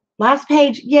 Last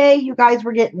page. Yay, you guys,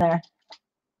 we're getting there.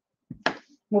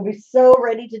 We'll be so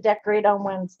ready to decorate on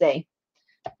Wednesday.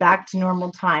 Back to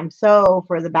normal time. So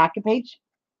for the back of page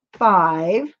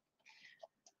 5,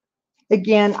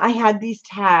 again, I had these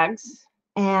tags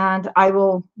and I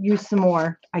will use some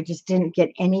more. I just didn't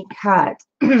get any cut.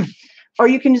 Or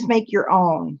you can just make your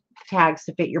own tags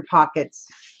to fit your pockets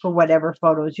for whatever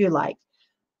photos you like.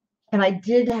 And I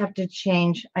did have to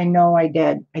change. I know I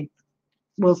did.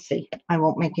 We'll see. I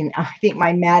won't make any. I think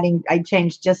my matting, I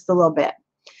changed just a little bit.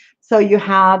 So you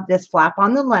have this flap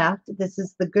on the left. This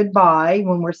is the goodbye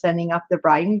when we're sending up the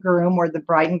bride and groom, or the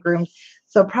bride and groom.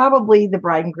 So probably the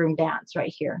bride and groom dance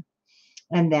right here.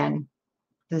 And then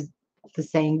the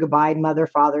saying goodbye, mother,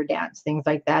 father dance, things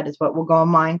like that is what will go on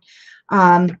mine.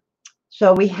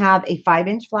 So we have a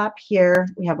 5-inch flap here.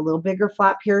 We have a little bigger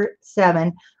flap here,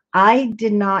 7. I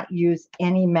did not use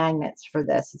any magnets for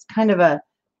this. It's kind of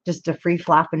just a free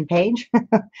flapping page.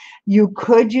 You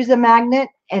could use a magnet,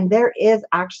 and there is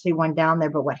actually one down there,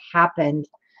 but what happened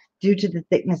due to the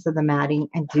thickness of the matting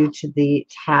and due to the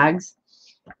tags,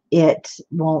 it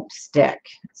won't stick.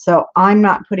 So I'm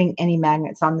not putting any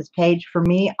magnets on this page. For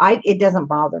me, it doesn't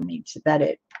bother me that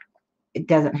it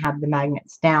doesn't have the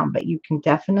magnets down, but you can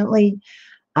definitely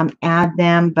add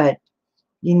them, but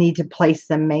you need to place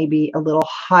them maybe a little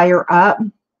higher up,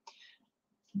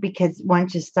 because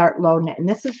once you start loading it, and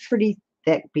this is pretty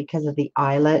thick because of the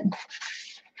eyelet,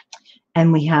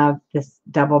 and we have this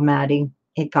double matting,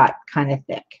 it got kind of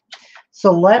thick.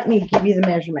 So let me give you the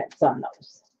measurements on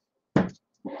those.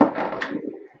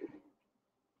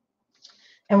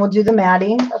 And we'll do the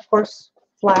matting, of course,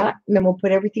 flat, and then we'll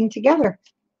put everything together.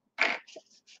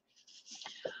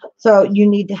 So you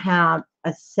need to have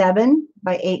a 7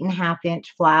 by 8.5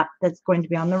 inch flap that's going to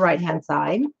be on the right hand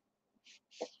side.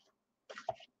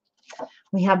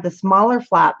 We have the smaller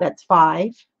flap that's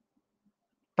 5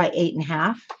 by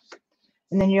 8.5,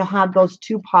 and then you'll have those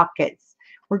 2 pockets.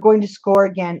 We're going to score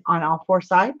again on all 4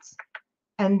 sides,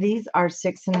 and these are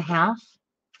 6.5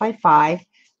 by 5.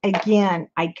 Again,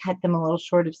 I cut them a little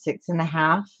short of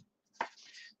 6.5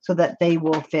 so that they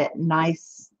will fit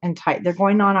nice and tight. They're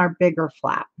going on our bigger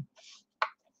flap.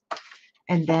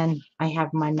 And then I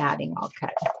have my matting all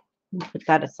cut. Put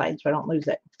that aside so I don't lose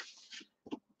it.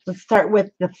 Let's start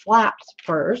with the flaps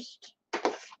first.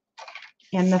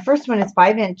 And the first one is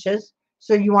 5 inches.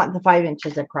 So you want the 5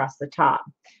 inches across the top.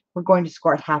 We're going to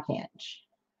score 1/2 inch.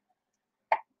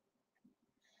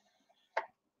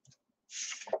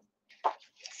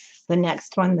 The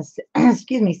next one,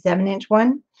 excuse me, 7-inch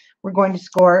one, we're going to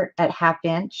score at 1/2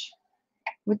 inch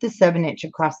with the 7-inch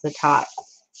across the top.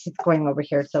 It's going over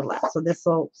here to the left. So this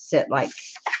will sit like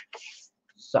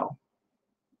so.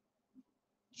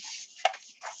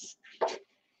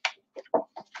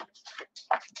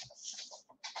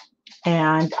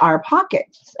 And our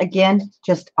pockets, again,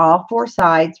 just all 4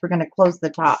 sides. We're going to close the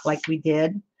top like we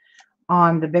did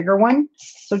on the bigger one.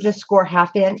 So just score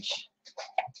 1/2 inch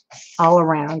all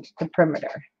around the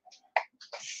perimeter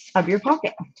of your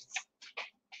pocket.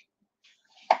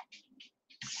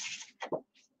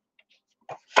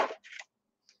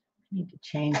 Need to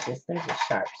change this. There's a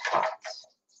sharp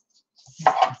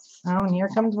spots. Oh, and here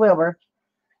comes Wilbur.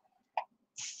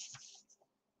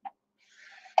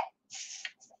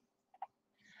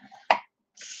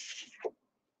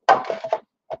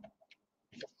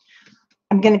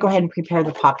 I'm going to go ahead and prepare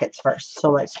the pockets first. So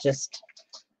let's just.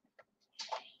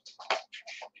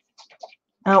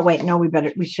 Oh wait, no,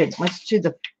 we shouldn't.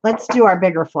 Let's do our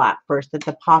bigger flap first that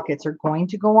the pockets are going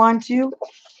to go onto,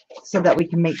 so that we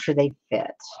can make sure they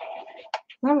fit.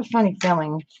 I have a funny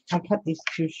feeling I cut these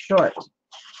too short.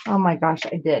 Oh my gosh,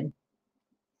 I did.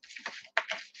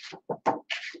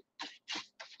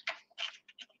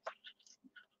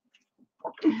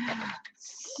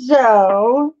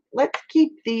 So let's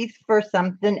keep these for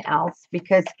something else,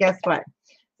 because guess what?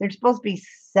 They're supposed to be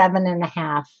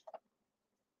 7.5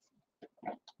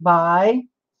 by,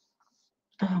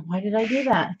 oh, why did I do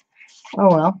that? Oh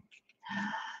well.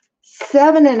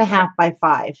 7.5 by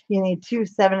 5. You need 2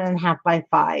 7.5 by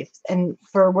 5s. And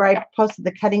for where I posted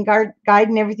the cutting guide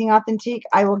and everything Authentique,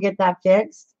 I will get that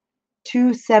fixed.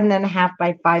 2 7.5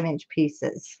 by 5 inch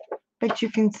pieces. But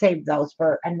you can save those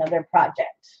for another project.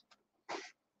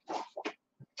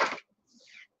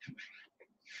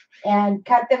 And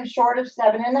cut them short of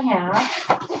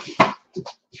 7.5.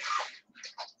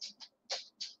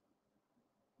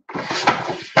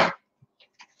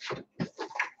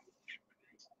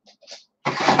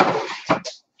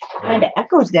 Kind of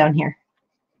echoes down here.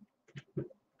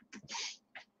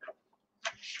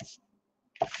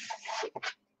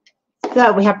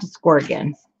 So we have to score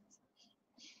again.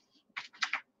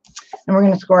 And we're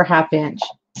going to score 1/2 inch.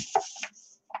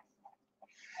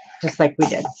 Just like we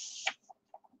did.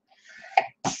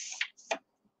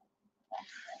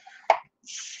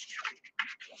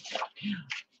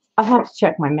 I'll have to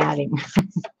check my matting.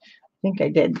 think I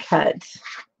did cut.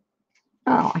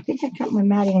 Oh, I think I cut my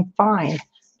matting fine.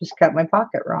 Just cut my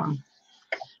pocket wrong.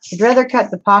 I'd rather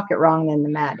cut the pocket wrong than the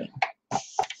matting.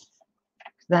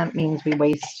 That means we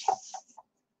waste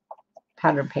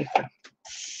pattern paper.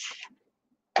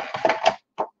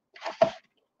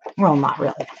 Well, not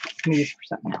really. We use it for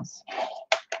something else.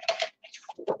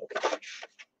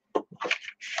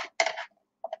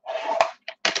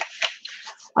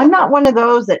 I'm not one of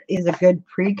those that is a good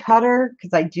pre-cutter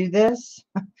because I do this.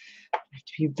 I have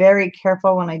to be very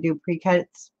careful when I do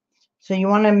pre-cuts. So you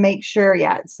want to make sure,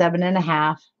 yeah, it's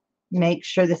 7.5. Make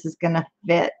sure this is going to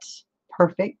fit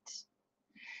perfect.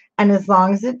 And as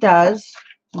long as it does,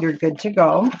 you're good to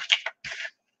go.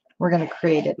 We're going to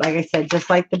create it, like I said, just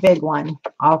like the big one,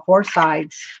 all 4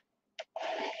 sides.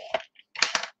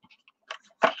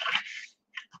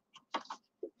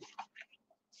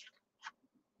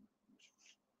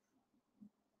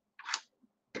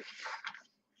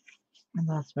 I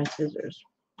lost my scissors.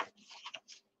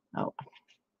 Oh.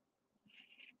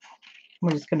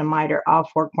 We're just going to miter all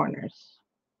 4 corners.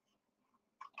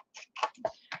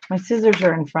 My scissors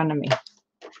are in front of me.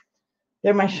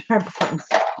 They're my sharp ones.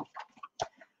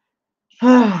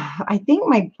 I think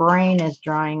my brain is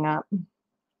drying up.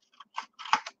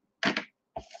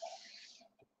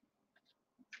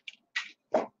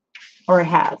 Or it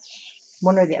has.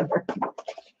 One or the other.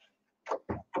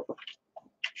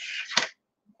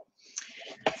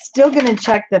 Still going to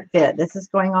check the fit. This is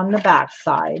going on the back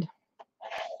side.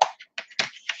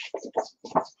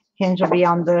 Hinge will be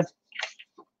on the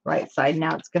right side.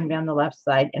 Now it's going to be on the left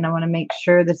side. And I want to make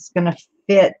sure this is going to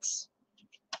fit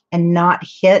and not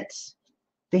hit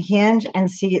the hinge,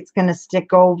 and see it's going to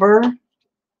stick over.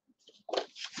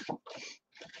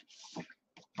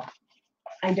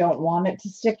 I don't want it to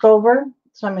stick over,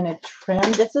 so I'm going to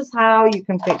trim. This is how you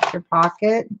can fix your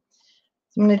pocket.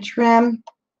 So I'm going to trim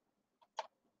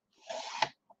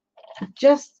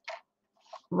just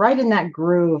right in that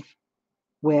groove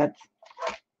width.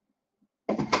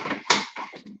 Then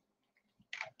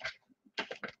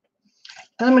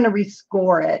I'm going to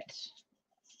rescore it.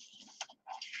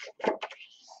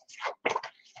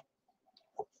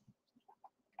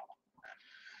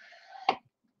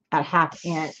 At 1/2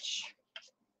 inch.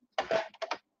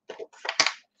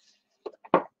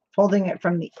 Holding it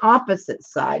from the opposite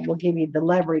side will give you the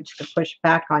leverage to push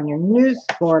back on your new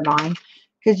score line,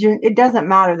 because it doesn't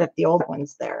matter that the old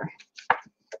one's there.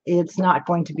 It's not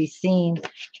going to be seen.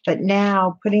 But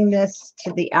now putting this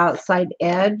to the outside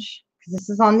edge, because this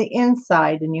is on the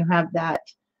inside and you have that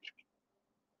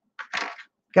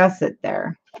gusset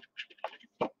there.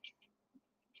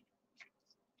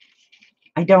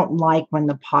 I don't like when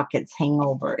the pockets hang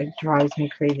over. It drives me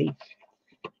crazy.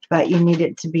 But you need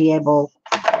it to be able,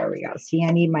 there we go. See,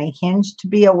 I need my hinge to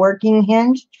be a working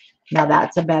hinge. Now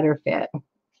that's a better fit.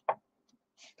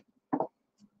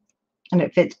 And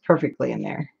it fits perfectly in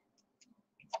there.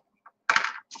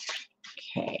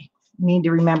 Okay. Need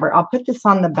to remember, I'll put this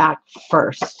on the back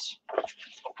first.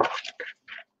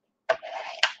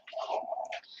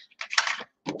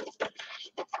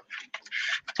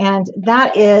 And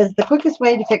that is the quickest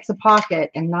way to fix a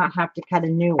pocket and not have to cut a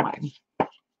new one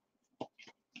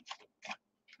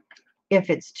if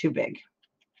it's too big.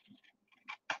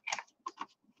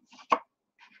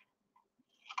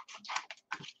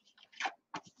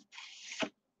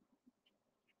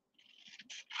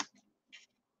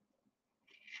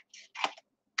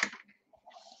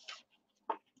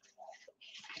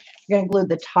 You're going to glue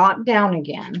the top down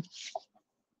again.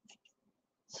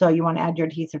 So you want to add your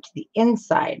adhesive to the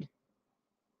inside.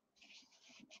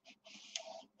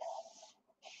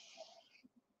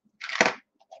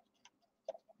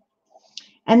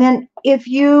 And then if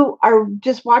you are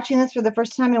just watching this for the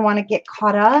first time and want to get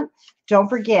caught up, don't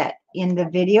forget, in the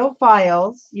video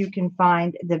files, you can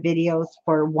find the videos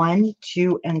for 1,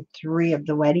 2, and 3 of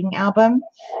the wedding album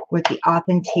with the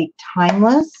Authentique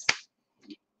Timeless.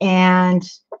 And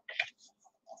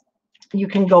you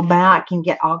can go back and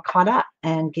get all caught up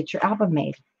and get your album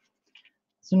made.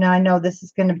 So now I know this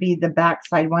is going to be the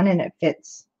backside one, and it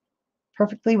fits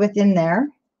perfectly within there.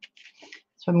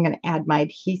 So I'm going to add my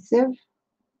adhesive.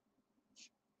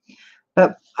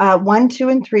 But 1, 2,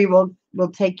 and 3 will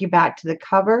take you back to the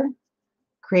cover,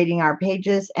 creating our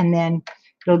pages, and then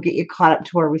it'll get you caught up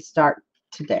to where we start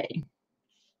today.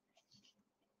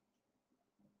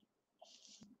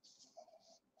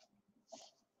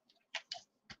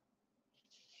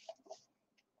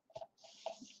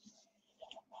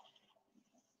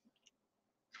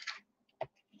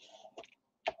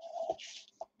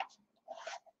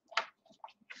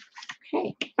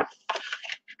 Okay.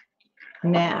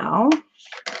 Now,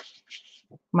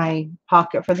 My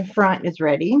pocket for the front is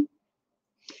ready.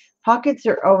 Pockets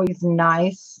are always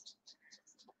nice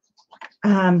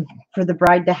for the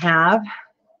bride to have,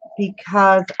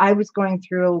 because I was going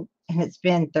through, and it's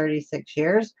been 36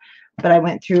 years, but I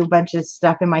went through a bunch of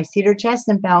stuff in my cedar chest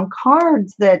and found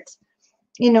cards that,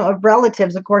 you know, of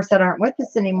relatives, of course, that aren't with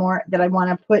us anymore, that I want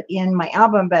to put in my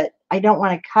album, but I don't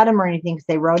want to cut them or anything because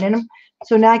they wrote in them.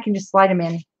 So now I can just slide them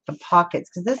in the pockets,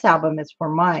 because this album is for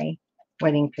my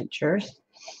wedding pictures.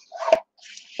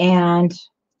 And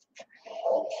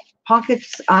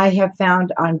pockets I have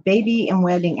found on baby and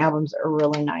wedding albums are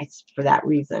really nice for that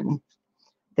reason.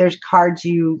 There's cards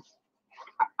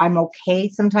I'm okay.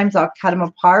 Sometimes I'll cut them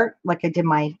apart, like I did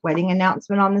my wedding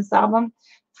announcement on this album.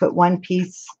 Put one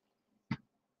piece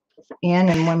in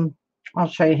and one, I'll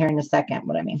show you here in a second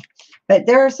what I mean. But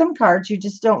there are some cards you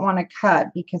just don't want to cut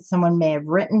because someone may have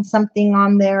written something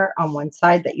on there on one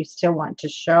side that you still want to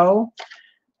show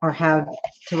or have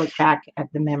to look back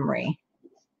at the memory.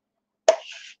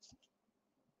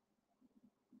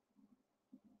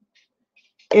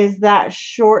 Is that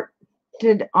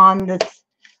shorted on this?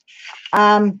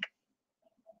 Well,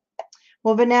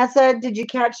 Vanessa, did you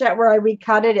catch that where I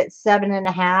recut it at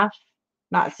 7.5,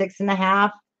 not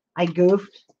 6.5? I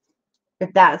goofed,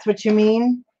 if that's what you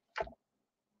mean.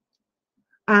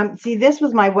 See, this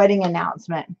was my wedding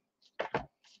announcement.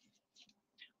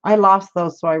 I lost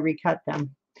those, so I recut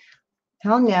them.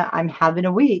 Telling you, I'm having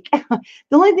a week. The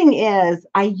only thing is,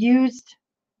 I used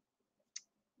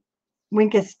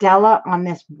Winkestella on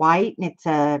this white, and it's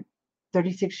a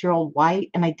 36-year-old white,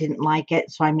 and I didn't like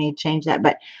it, so I may change that.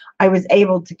 But I was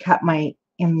able to cut my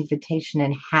invitation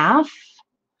in half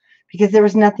because there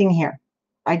was nothing here.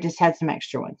 I just had some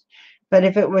extra ones. But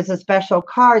if it was a special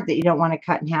card that you don't want to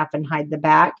cut in half and hide the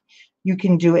back, you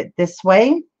can do it this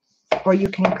way, or you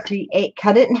can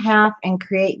cut it in half and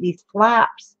create these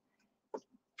flaps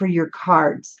for your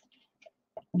cards.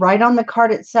 Write on the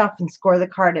card itself and score the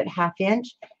card at 1/2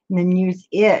 inch, and then use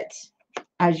it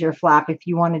as your flap. If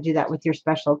you want to do that with your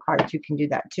special cards, you can do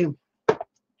that too.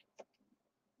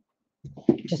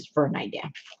 Just for an idea.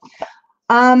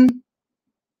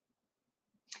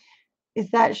 Is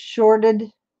that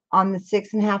shorted on the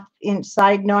 6.5 inch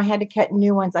side? No, I had to cut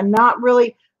new ones. I'm not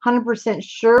really 100%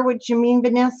 sure what you mean,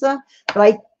 Vanessa, but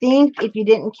I think if you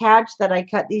didn't catch that I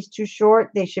cut these too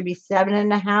short, they should be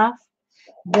 7.5.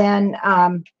 Then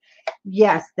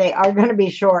yes, they are going to be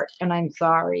short, and I'm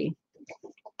sorry.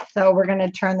 So we're going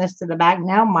to turn this to the back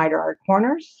now, miter our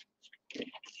corners.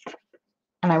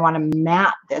 And I want to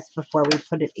mat this before we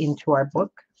put it into our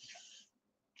book.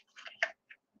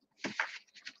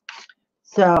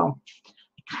 So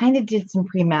I kind of did some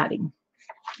pre-matting.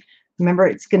 Remember,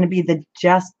 it's going to be the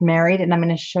Just Married, and I'm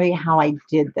going to show you how I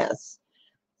did this.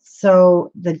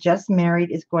 So the Just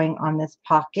Married is going on this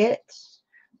pocket,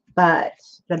 but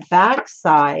the back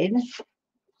side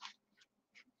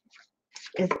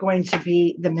is going to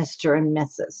be the Mr. and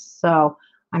Mrs. So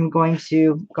I'm going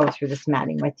to go through this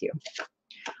matting with you.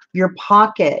 Your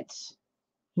pocket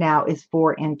now is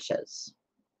 4 inches.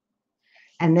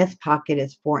 And this pocket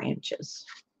is 4 inches.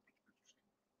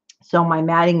 So my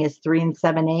matting is 3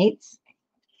 7/8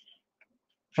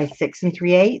 by 6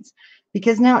 3/8,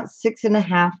 because now it's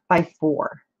 6.5 by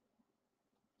 4.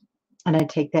 And I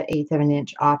take that 1/8 of an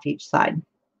inch off each side.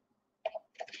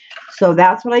 So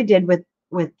that's what I did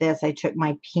with this. I took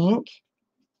my pink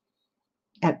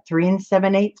at 3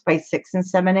 7/8 by 6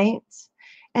 7/8,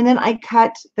 and then I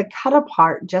cut the cut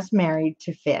apart Just Married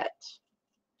to fit.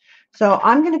 So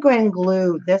I'm going to go ahead and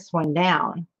glue this one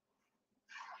down.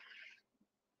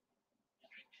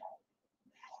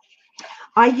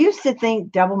 I used to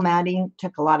think double matting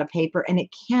took a lot of paper, and it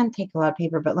can take a lot of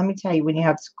paper, but let me tell you, when you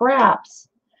have scraps,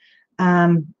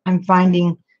 I'm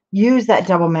finding use that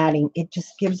double matting. It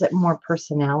just gives it more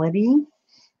personality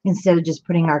instead of just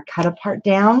putting our cut apart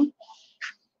down.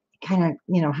 It kind of,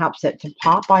 you know, helps it to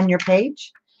pop on your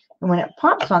page. And when it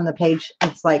pops on the page,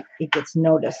 it's like it gets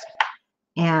noticed.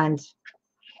 And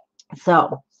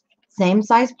so same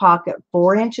size pocket,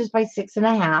 4 inches by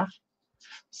 6.5.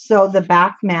 So the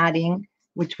back matting,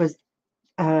 which was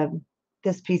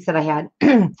this piece that I had,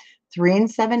 3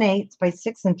 7/8 by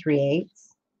 6 3/8.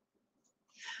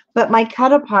 But my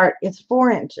cut apart is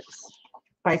 4 inches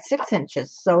by 6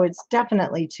 inches. So it's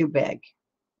definitely too big.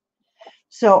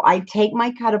 So I take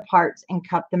my cut aparts and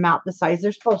cut them out the size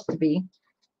they're supposed to be.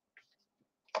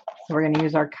 So we're going to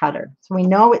use our cutter. So we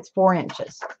know it's 4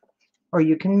 inches. Or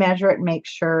you can measure it and make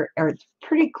sure, or it's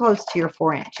pretty close to your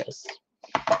 4 inches.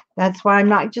 That's why I'm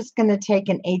not just going to take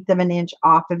 1/8 of an inch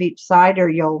off of each side, or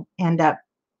you'll end up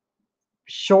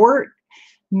short.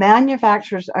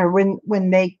 Manufacturers are, when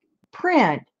they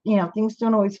print, you know, things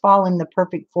don't always fall in the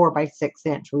perfect 4 by 6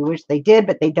 inch. We wish they did,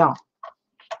 but they don't.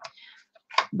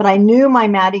 But I knew my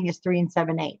matting is 3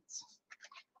 7/8.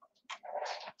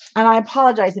 And I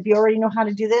apologize if you already know how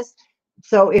to do this.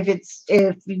 So if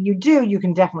you do, you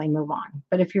can definitely move on.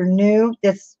 But if you're new,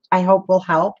 this I hope will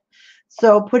help.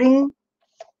 So putting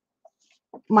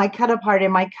my cut apart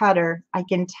in my cutter, I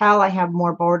can tell I have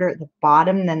more border at the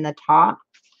bottom than the top.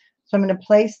 So I'm going to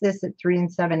place this at 3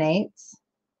 7/8.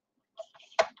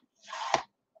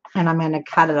 And I'm going to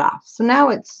cut it off. So now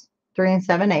it's 3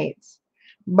 7/8.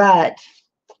 But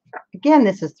again,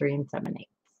 this is 3 7/8.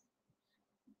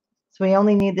 So we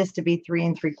only need this to be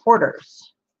 3 3/4.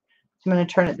 So I'm going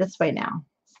to turn it this way now.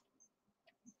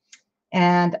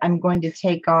 And I'm going to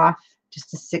take off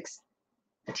just a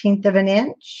 1/16 of an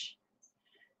inch.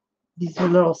 These are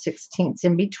little 16ths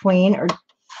in between. Or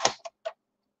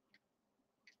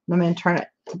I'm going to turn it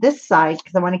to this side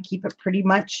because I want to keep it pretty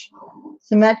much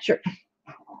symmetric.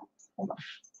 Hold on.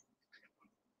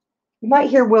 You might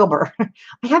hear Wilbur.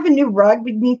 I have a new rug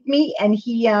beneath me, and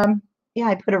he, yeah,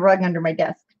 I put a rug under my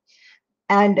desk,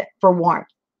 and for warmth,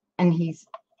 and he's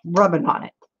rubbing on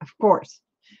it, of course.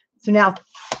 So now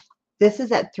this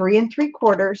is at 3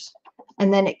 3/4,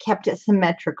 and then it kept it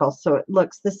symmetrical, so it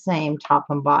looks the same top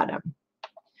and bottom.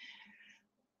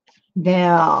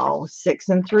 Now 6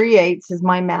 3/8 is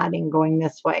my matting going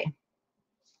this way.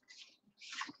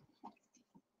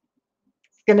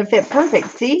 It's going to fit perfect,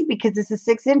 see, because this is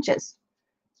 6 inches.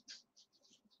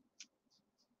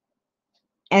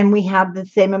 And we have the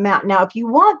same amount. Now, if you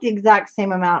want the exact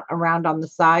same amount around on the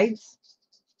sides,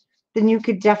 then you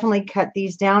could definitely cut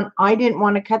these down. I didn't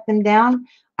want to cut them down.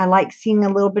 I like seeing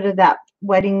a little bit of that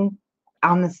wedding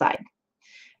on the side.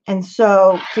 And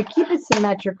so to keep it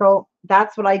symmetrical,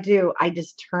 that's what I do. I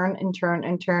just turn and turn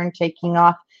and turn, taking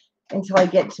off until I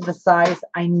get to the size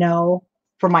I know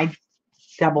for my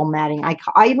double matting.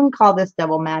 I even call this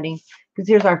double matting because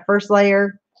here's our first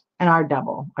layer and our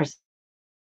double, our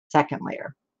second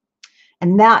layer.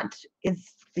 And that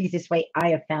is the easiest way I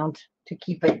have found to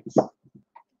keep it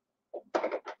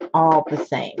all the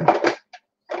same.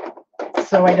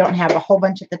 So I don't have a whole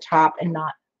bunch at the top and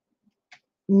not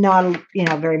you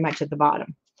know, very much at the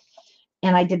bottom.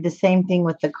 And I did the same thing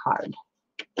with the card.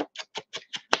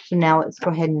 So now let's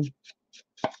go ahead and,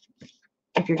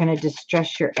 if you're going to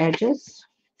distress your edges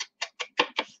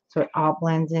so it all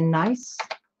blends in nice.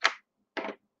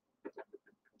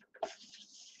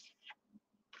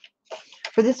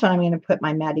 For this one, I'm going to put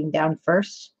my matting down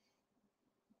first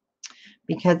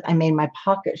because I made my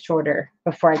pocket shorter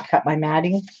before I cut my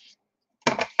matting.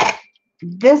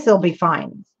 This will be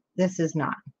fine. This is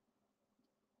not.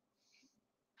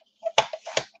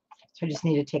 So I just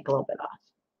need to take a little bit off.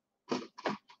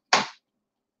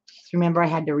 Just remember I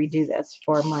had to redo this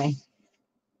for my,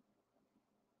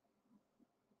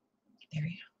 there we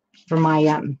go, for my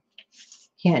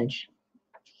hinge.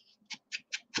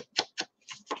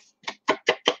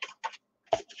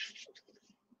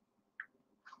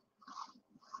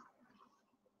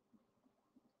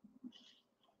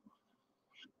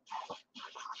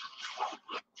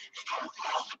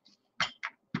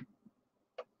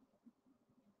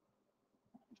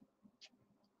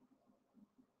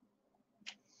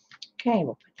 Okay,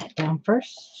 we'll put that down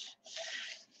first.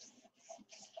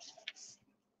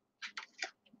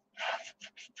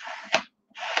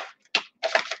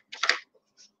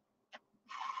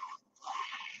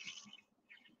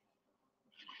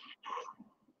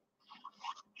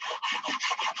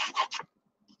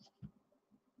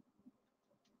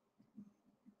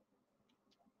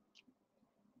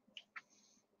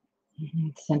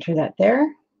 Center that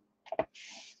there.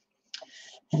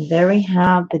 And there we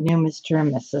have the new Mr.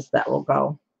 and Mrs. that will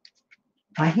go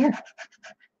right here.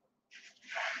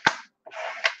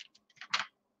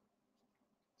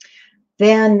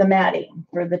 Then the matting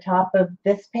for the top of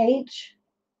this page.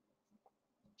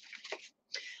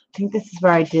 I think this is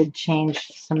where I did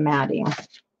change some matting.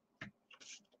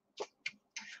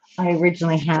 I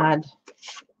originally had,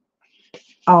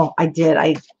 oh, I did.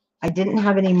 I didn't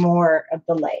have any more of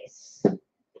the lace.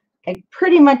 I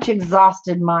pretty much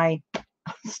exhausted my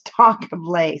stock of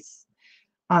lace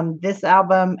on this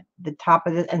album, the top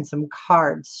of it, and some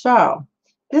cards. So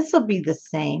this will be the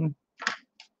same.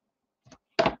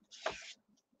 And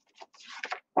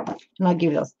I'll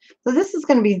give you those. So this is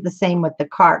going to be the same with the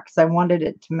card because I wanted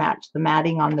it to match the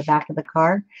matting on the back of the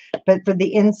card. But for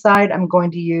the inside, I'm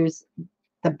going to use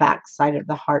the back side of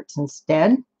the hearts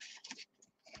instead.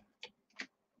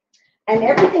 And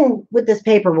everything with this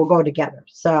paper will go together.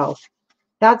 So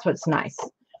that's what's nice.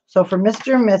 So for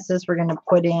Mr. and Mrs., we're going to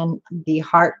put in the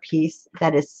heart piece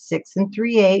that is 6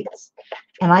 3/8.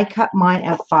 And I cut mine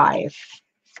at 5.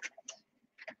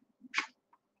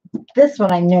 This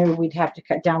one I knew we'd have to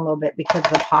cut down a little bit because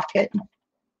of the pocket.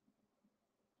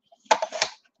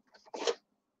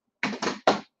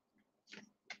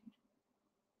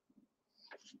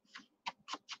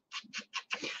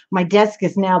 My desk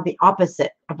is now the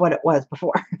opposite of what it was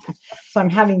before. So I'm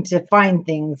having to find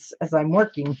things as I'm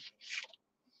working.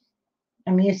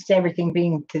 I'm used to everything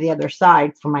being to the other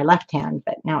side for my left hand,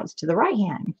 but now it's to the right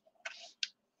hand.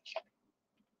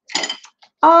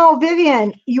 Oh,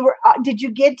 Vivian, you were, did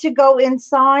you get to go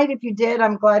inside? If you did,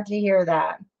 I'm glad to hear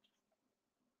that.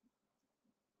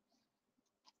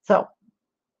 So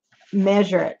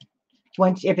measure it.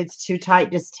 Once, if it's too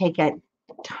tight, just take a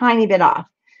tiny bit off,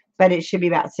 but it should be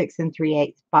about 6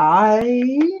 3/8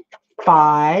 by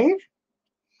 5.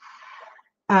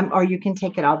 Or you can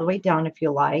take it all the way down if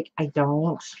you like. I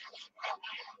don't.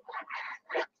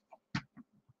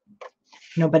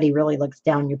 Nobody really looks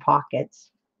down your pockets,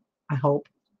 I hope.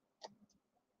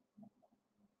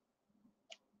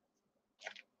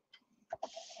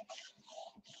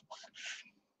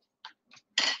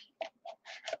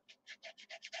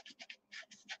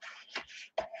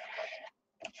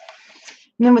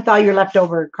 And then with all your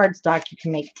leftover cardstock, you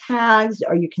can make tags,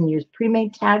 or you can use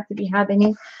pre-made tags if you have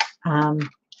any.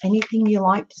 Anything you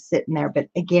like to sit in there. But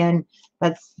again,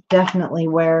 that's definitely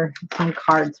where some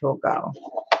cards will go.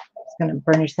 Just going to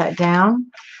burnish that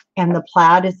down. And the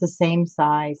plaid is the same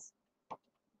size.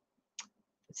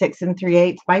 6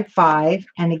 3/8 by 5.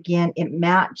 And again, it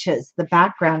matches the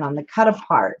background on the cut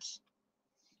apart.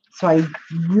 So I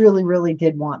really, really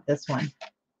did want this one.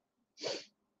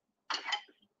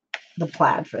 The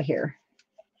plaid for here.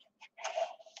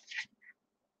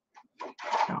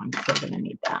 Oh, I'm still going to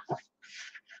need that.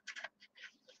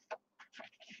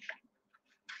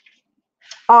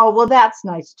 Oh, well, that's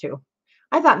nice too.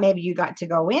 I thought maybe you got to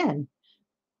go in.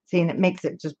 See, and it makes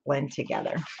it just blend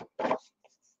together.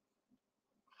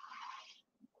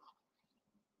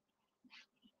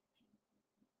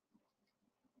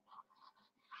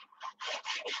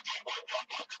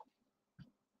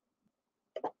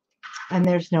 And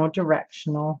there's no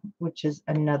directional, which is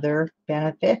another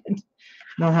benefit. You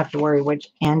don't have to worry which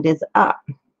end is up.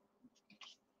 There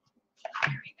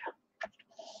we go.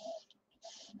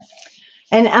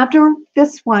 And after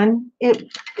this one,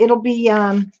 it'll be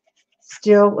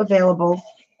still available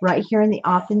right here in the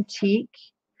Authentique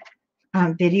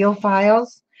video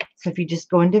files. So if you just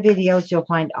go into videos, you'll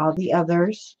find all the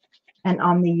others, and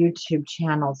on the YouTube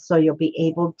channel. So you'll be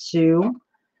able to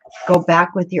go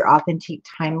back with your Authentique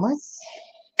Timeless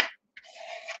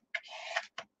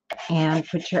and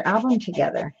put your album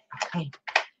together. Okay,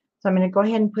 so I'm going to go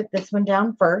ahead and put this one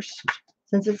down first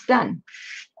since it's done.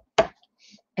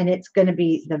 And it's going to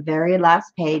be the very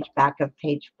last page, back of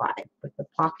page 5 with the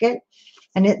pocket.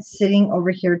 And it's sitting over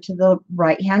here to the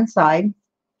right-hand side.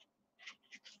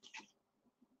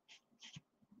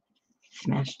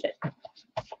 Smashed it.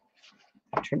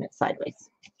 Turn it sideways.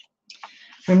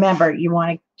 Remember, you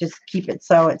want to just keep it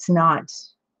so it's not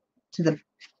to the,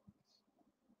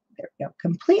 there we go,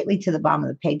 completely to the bottom of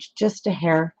the page, just a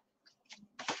hair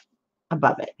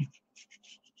above it.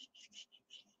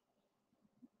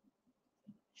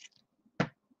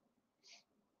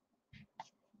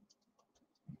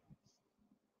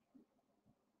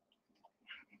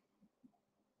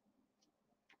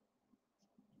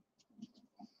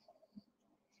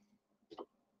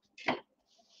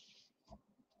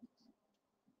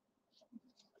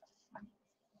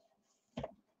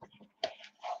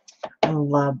 I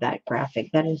love that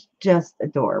graphic. That is just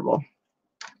adorable.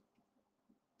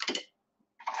 Okay,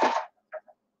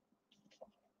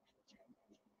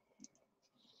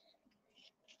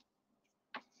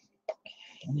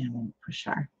 now I'm going to push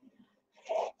our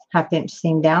 1/2 inch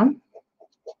seam down.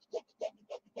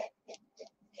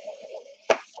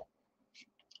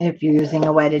 If you're using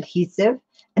a wet adhesive,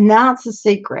 and that's the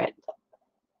secret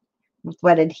with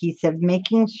wet adhesive,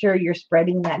 making sure you're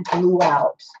spreading that glue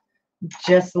out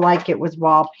just like it was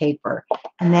wallpaper,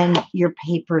 and then your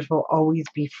papers will always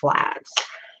be flat.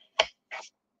 Okay.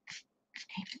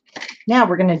 Now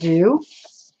we're going to do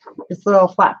this little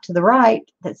flap to the right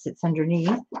that sits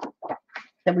underneath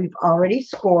that we've already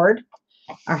scored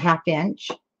our 1/2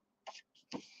 inch.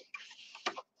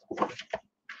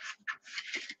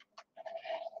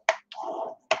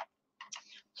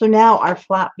 So now our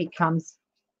flap becomes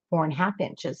 4.5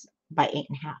 inches by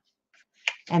 8.5.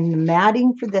 And the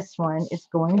matting for this one is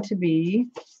going to be,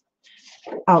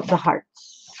 oh, the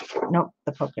hearts. Nope,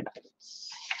 the polka dots.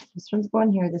 This one's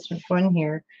going here. This one's going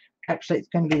here. Actually, it's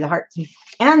going to be the hearts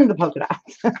and the polka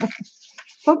dots.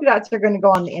 Polka dots are going to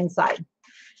go on the inside.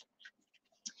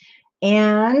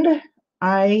 And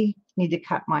I need to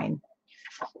cut mine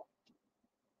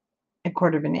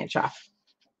 1/4 of an inch off.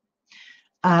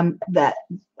 That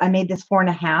I made this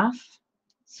 4.5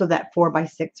 so that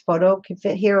 4x6 photo could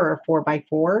fit here, or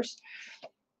 4x4s.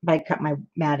 But I cut my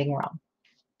matting wrong.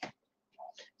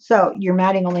 So your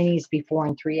matting only needs to be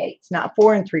 4 3/8, not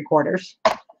 4 3/4.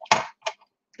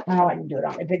 Oh, I can do it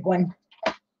on my big one.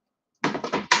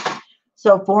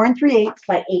 So 4 3/8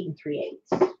 by 8 3/8.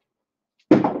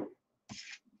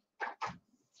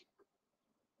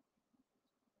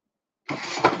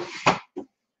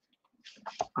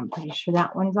 I'm pretty sure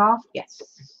that one's off. Yes.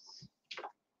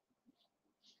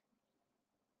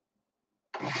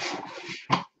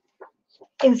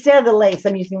 Instead of the lace,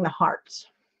 I'm using the hearts.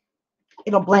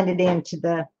 It'll blend it into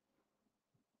the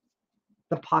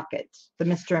pocket, the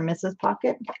Mr. and Mrs.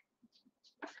 pocket.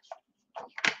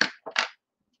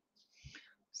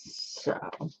 So,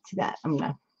 see that? I'm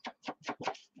going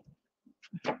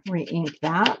to re-ink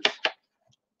that.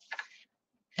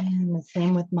 And the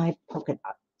same with my polka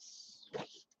dots.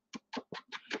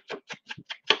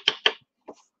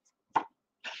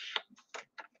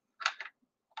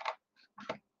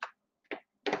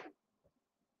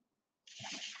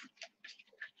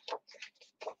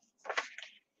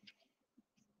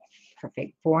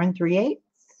 Perfect. 4 3/8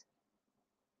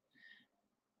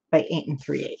 by 8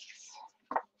 3/8.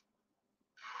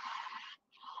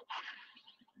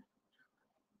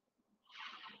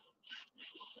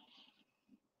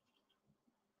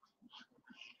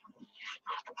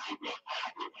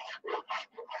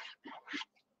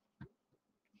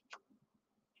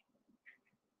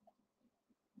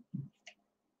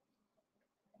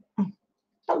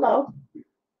 Hello.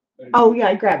 Oh yeah,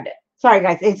 I grabbed it. Sorry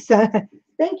guys. It's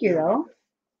thank you though.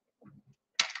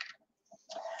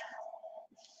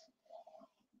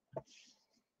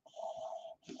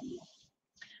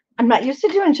 I'm not used to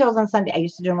doing shows on Sunday. I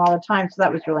used to do them all the time, so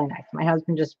that was really nice. My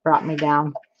husband just brought me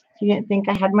down. He didn't think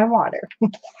I had my water.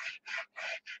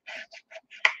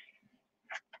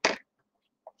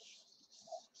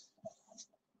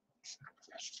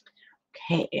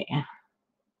 Okay.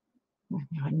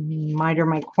 Miter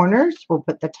my corners. We'll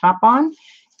put the top on,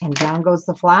 and down goes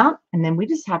the flap, and then we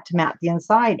just have to mat the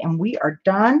inside, and we are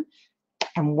done.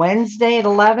 And Wednesday at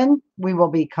 11, we will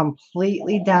be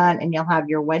completely done, and you'll have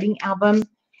your wedding album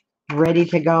ready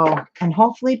to go. And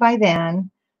hopefully by then,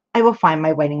 I will find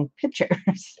my wedding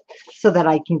pictures so that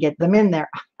I can get them in there.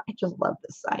 I just love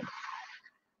this side.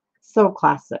 So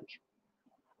classic.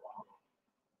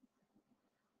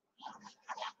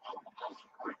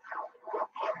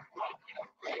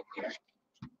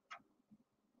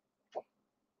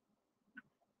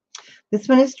 This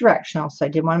one is directional, so I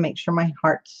did want to make sure my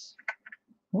hearts,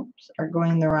 whoops, are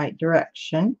going the right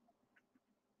direction.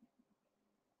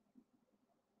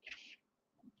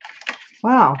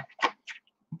 Wow.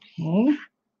 Okay.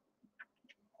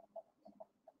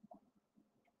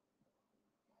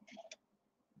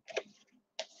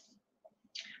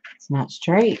 It's not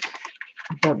straight.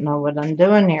 I don't know what I'm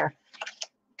doing here.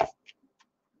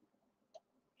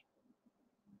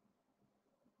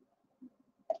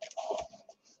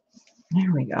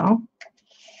 There we go.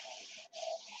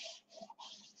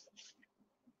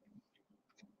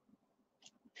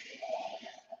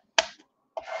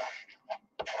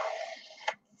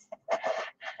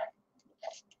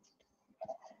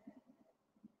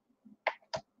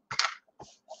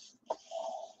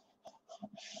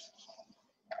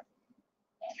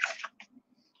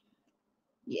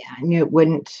 Yeah, I knew it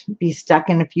wouldn't be stuck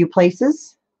in a few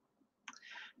places.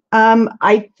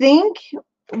 I think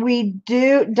we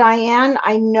do, Diane,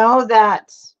 I know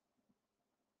that,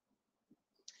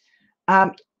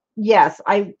 yes,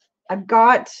 I've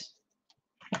got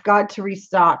to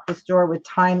restock the store with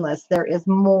Timeless. There is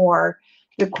more.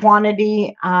 The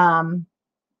quantity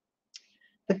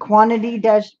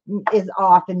is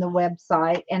off in the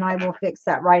website, and I will fix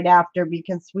that right after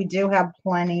because we do have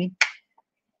plenty.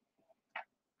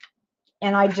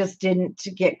 And I just didn't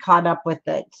get caught up with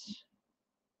it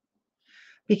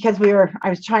because I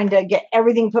was trying to get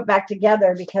everything put back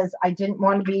together because I didn't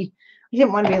want to be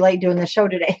late doing the show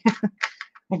today.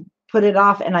 I put it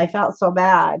off and I felt so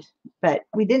bad, but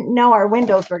we didn't know our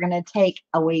windows were going to take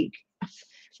a week,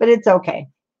 but it's okay.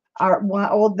 Our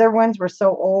older ones were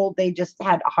so old, they just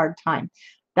had a hard time.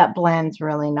 That blends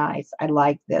really nice. I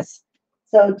like this.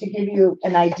 So to give you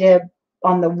an idea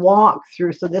on the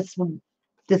walkthrough, so this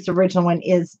original one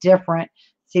is different.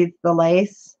 See the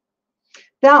lace?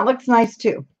 That looks nice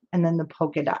too. And then the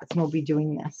polka dots, and we'll be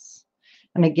doing this.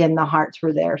 And again, the hearts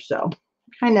were there, so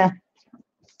kind of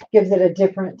gives it a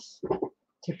different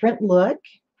look.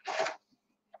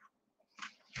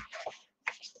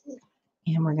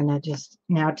 And we're going to just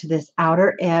now to this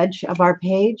outer edge of our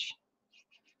page.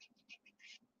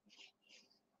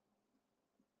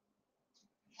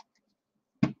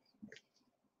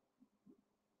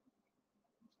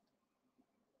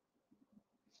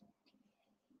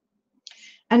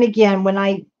 And again, when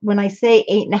I say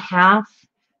 8.5,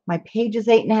 my page is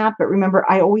 8.5, but remember,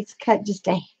 I always cut just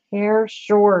a hair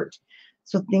short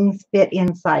so things fit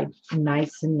inside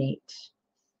nice and neat.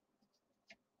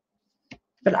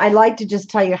 But I like to just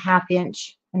tell you 1/2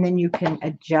 inch, and then you can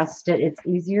adjust it. It's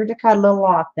easier to cut a little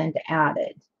off than to add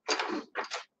it.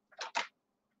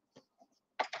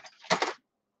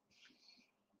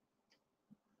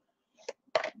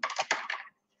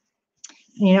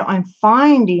 You know, I'm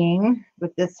finding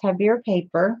with this heavier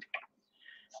paper,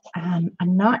 I'm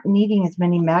not needing as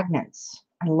many magnets.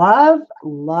 I love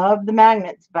the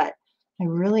magnets, but I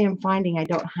really am finding I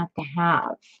don't have to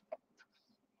have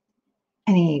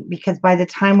any, because by the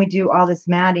time we do all this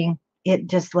matting, it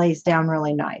just lays down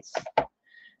really nice.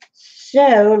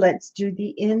 So let's do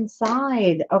the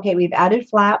inside. Okay, we've added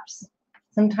flaps.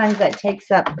 Sometimes that takes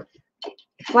up,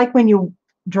 it's like when you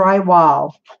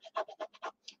drywall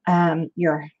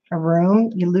a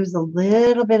room, you lose a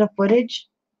little bit of footage.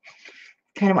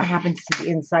 Kind of what happens to the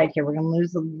inside here. We're going to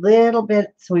lose a little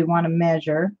bit, so we want to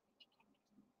measure.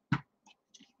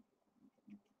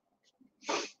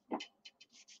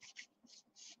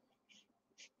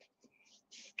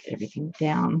 Get everything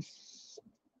down,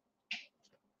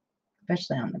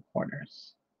 especially on the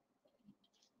corners.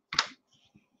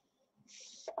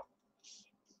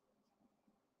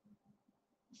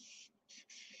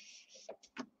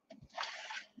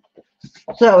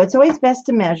 So it's always best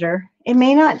to measure. It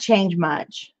may not change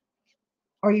much,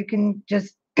 or you can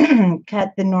just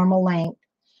cut the normal length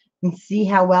and see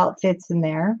how well it fits in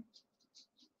there.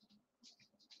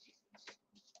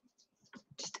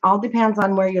 Just all depends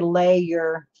on where you lay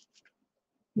your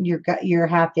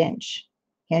 1/2 inch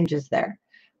hinges there.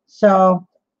 So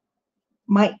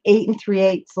my 8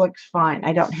 3/8 looks fine.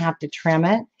 I don't have to trim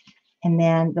it. And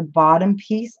then the bottom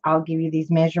piece, I'll give you these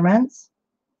measurements.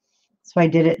 So I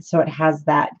did it so it has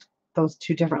those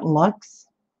two different looks.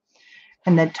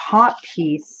 And the top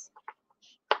piece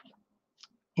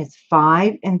is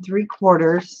 5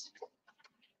 3/4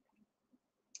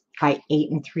 by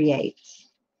 8 3/8.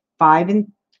 5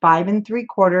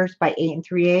 3/4 by 8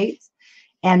 3/8.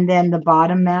 And then the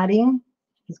bottom matting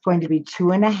is going to be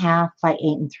 2.5 by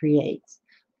 8 3/8.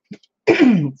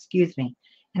 Excuse me.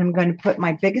 And I'm going to put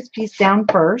my biggest piece down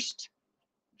first.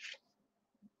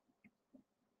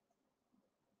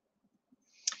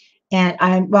 And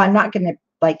I'm not going to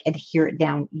like adhere it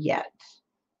down yet.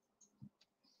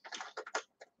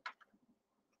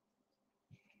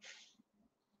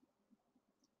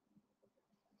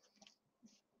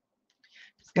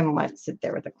 Just going to let it sit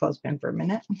there with a clothespin for a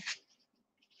minute.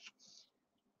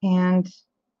 And because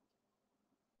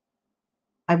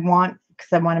I want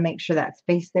to make sure that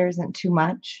space there isn't too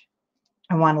much.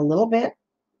 I want a little bit,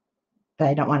 but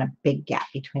I don't want a big gap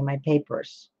between my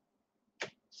papers.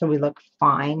 So we look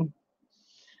fine.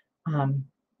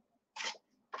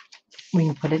 We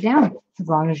can put it down as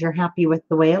long as you're happy with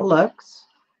the way it looks.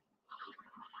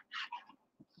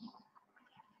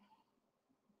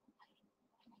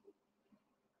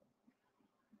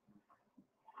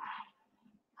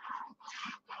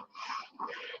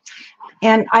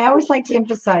 And I always like to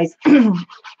emphasize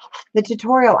the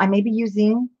tutorial. I may be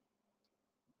using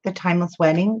the Timeless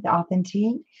Wedding, the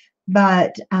Authentique,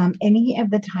 but any of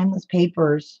the Timeless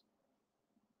papers,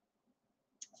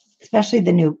 especially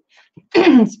the new,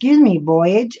 excuse me,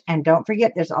 Voyage, and don't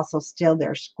forget, there's also still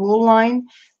their school line.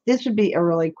 This would be a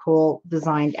really cool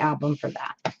designed album for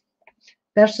that,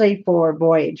 especially for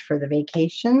Voyage for the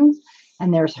vacations.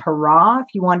 And there's Hurrah,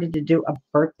 if you wanted to do a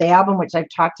birthday album, which I've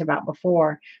talked about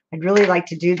before. I'd really like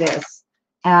to do this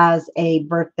as a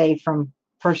birthday from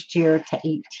first year to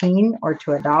 18 or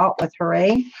to adult with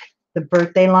Hooray, the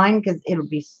birthday line, because it'll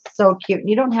be so cute. And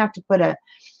you don't have to put a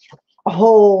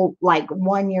whole like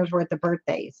 1 year's worth of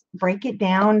birthdays. Break it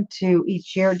down to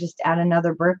each year, just add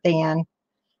another birthday in.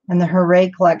 And the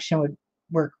Hooray collection would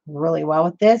work really well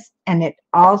with this. And it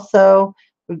also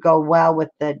would go well with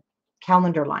the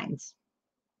calendar lines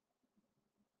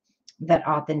that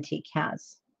Authentique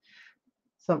has.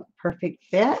 So perfect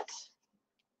fit.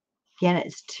 Again,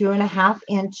 it's 2.5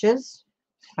 inches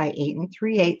by 8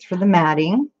 3/8 for the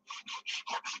matting.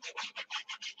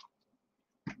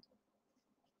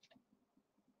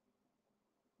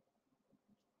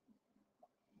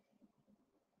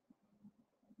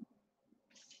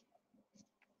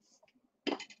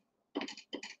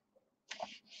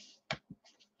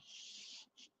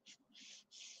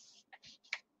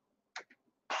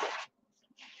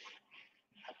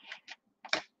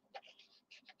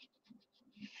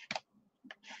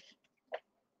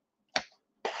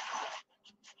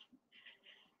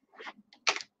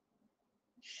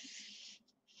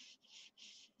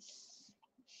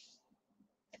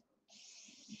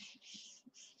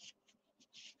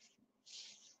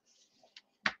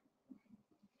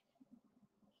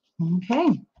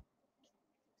 Okay.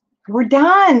 We're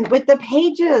done with the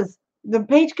pages, the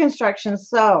page construction.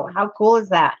 So how cool is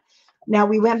that? Now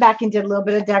we went back and did a little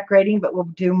bit of decorating, but we'll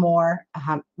do more.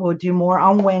 We'll do more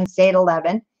on Wednesday at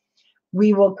 11.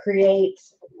 We will create.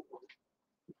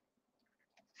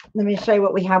 Let me show you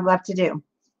what we have left to do.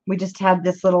 We just had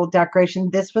this little decoration.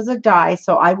 This was a die,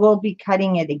 so I will be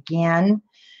cutting it again.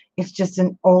 It's just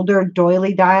an older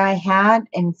doily die I had,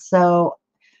 and so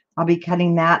I'll be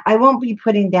cutting that. I won't be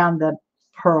putting down the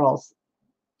pearls.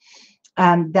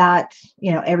 That,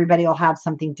 you know, everybody will have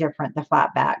something different, the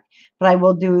flat back. But I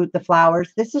will do the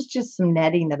flowers. This is just some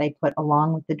netting that I put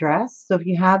along with the dress. So if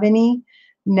you have any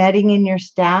netting in your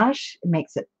stash, it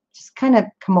makes it just kind of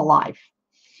come alive.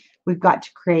 We've got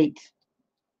to create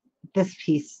this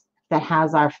piece that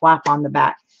has our flap on the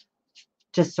back,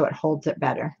 just so it holds it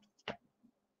better.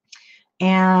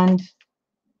 And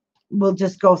we'll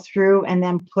just go through and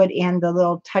then put in the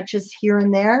little touches here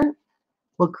and there.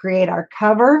 We'll create our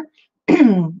cover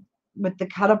with the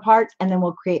cut apart, and then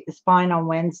we'll create the spine on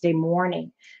Wednesday morning.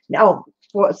 No,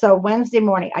 so Wednesday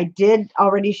morning, I did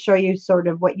already show you sort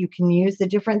of what you can use, the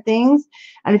different things.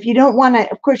 And if you don't want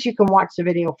to, of course, you can watch the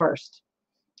video first,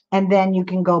 and then you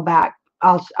can go back.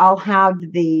 I'll have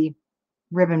the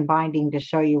ribbon binding to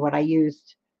show you what I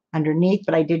used underneath,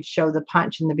 but I did show the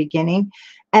punch in the beginning.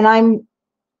 And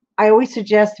I always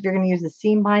suggest, if you're going to use the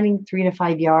seam binding, 3 to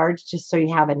 5 yards, just so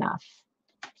you have enough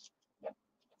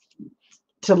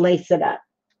to lace it up.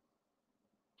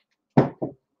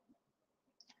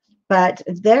 But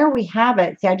there we have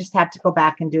it. See, I just have to go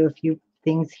back and do a few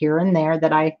things here and there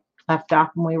that I left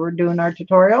off when we were doing our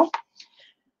tutorial.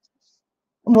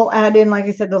 We'll add in, like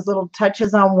I said, those little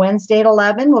touches on Wednesday at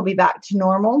 11. We'll be back to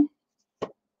normal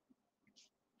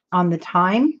on the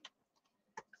time.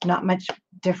 Not much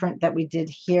different that we did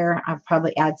here. I'll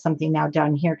probably add something now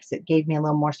down here because it gave me a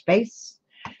little more space.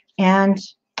 And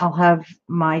I'll have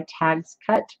my tags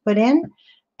cut put in.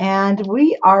 And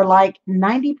we are like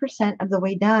 90% of the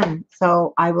way done.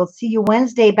 So I will see you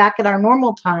Wednesday back at our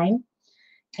normal time.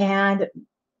 And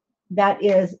that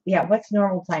is, yeah, what's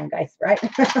normal time, guys, right?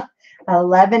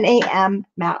 11 a.m.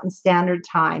 Mountain Standard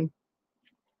Time.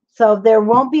 So there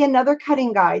won't be another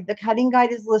cutting guide. The cutting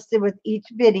guide is listed with each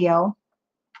video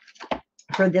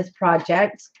for this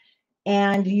project.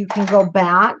 And you can go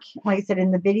back, like I said,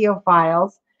 in the video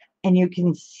files, and you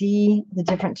can see the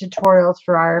different tutorials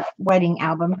for our wedding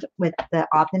album with the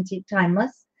Authentique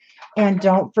Timeless. And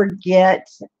don't forget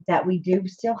that we do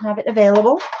still have it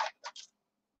available.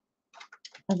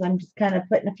 As I'm just kind of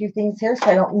putting a few things here so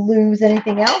I don't lose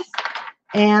anything else.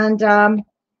 And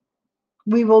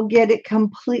we will get it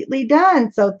completely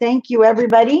done. So thank you,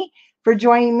 everybody, for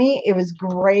joining me. It was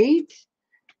great.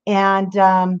 And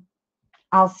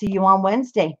I'll see you on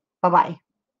Wednesday. Bye-bye.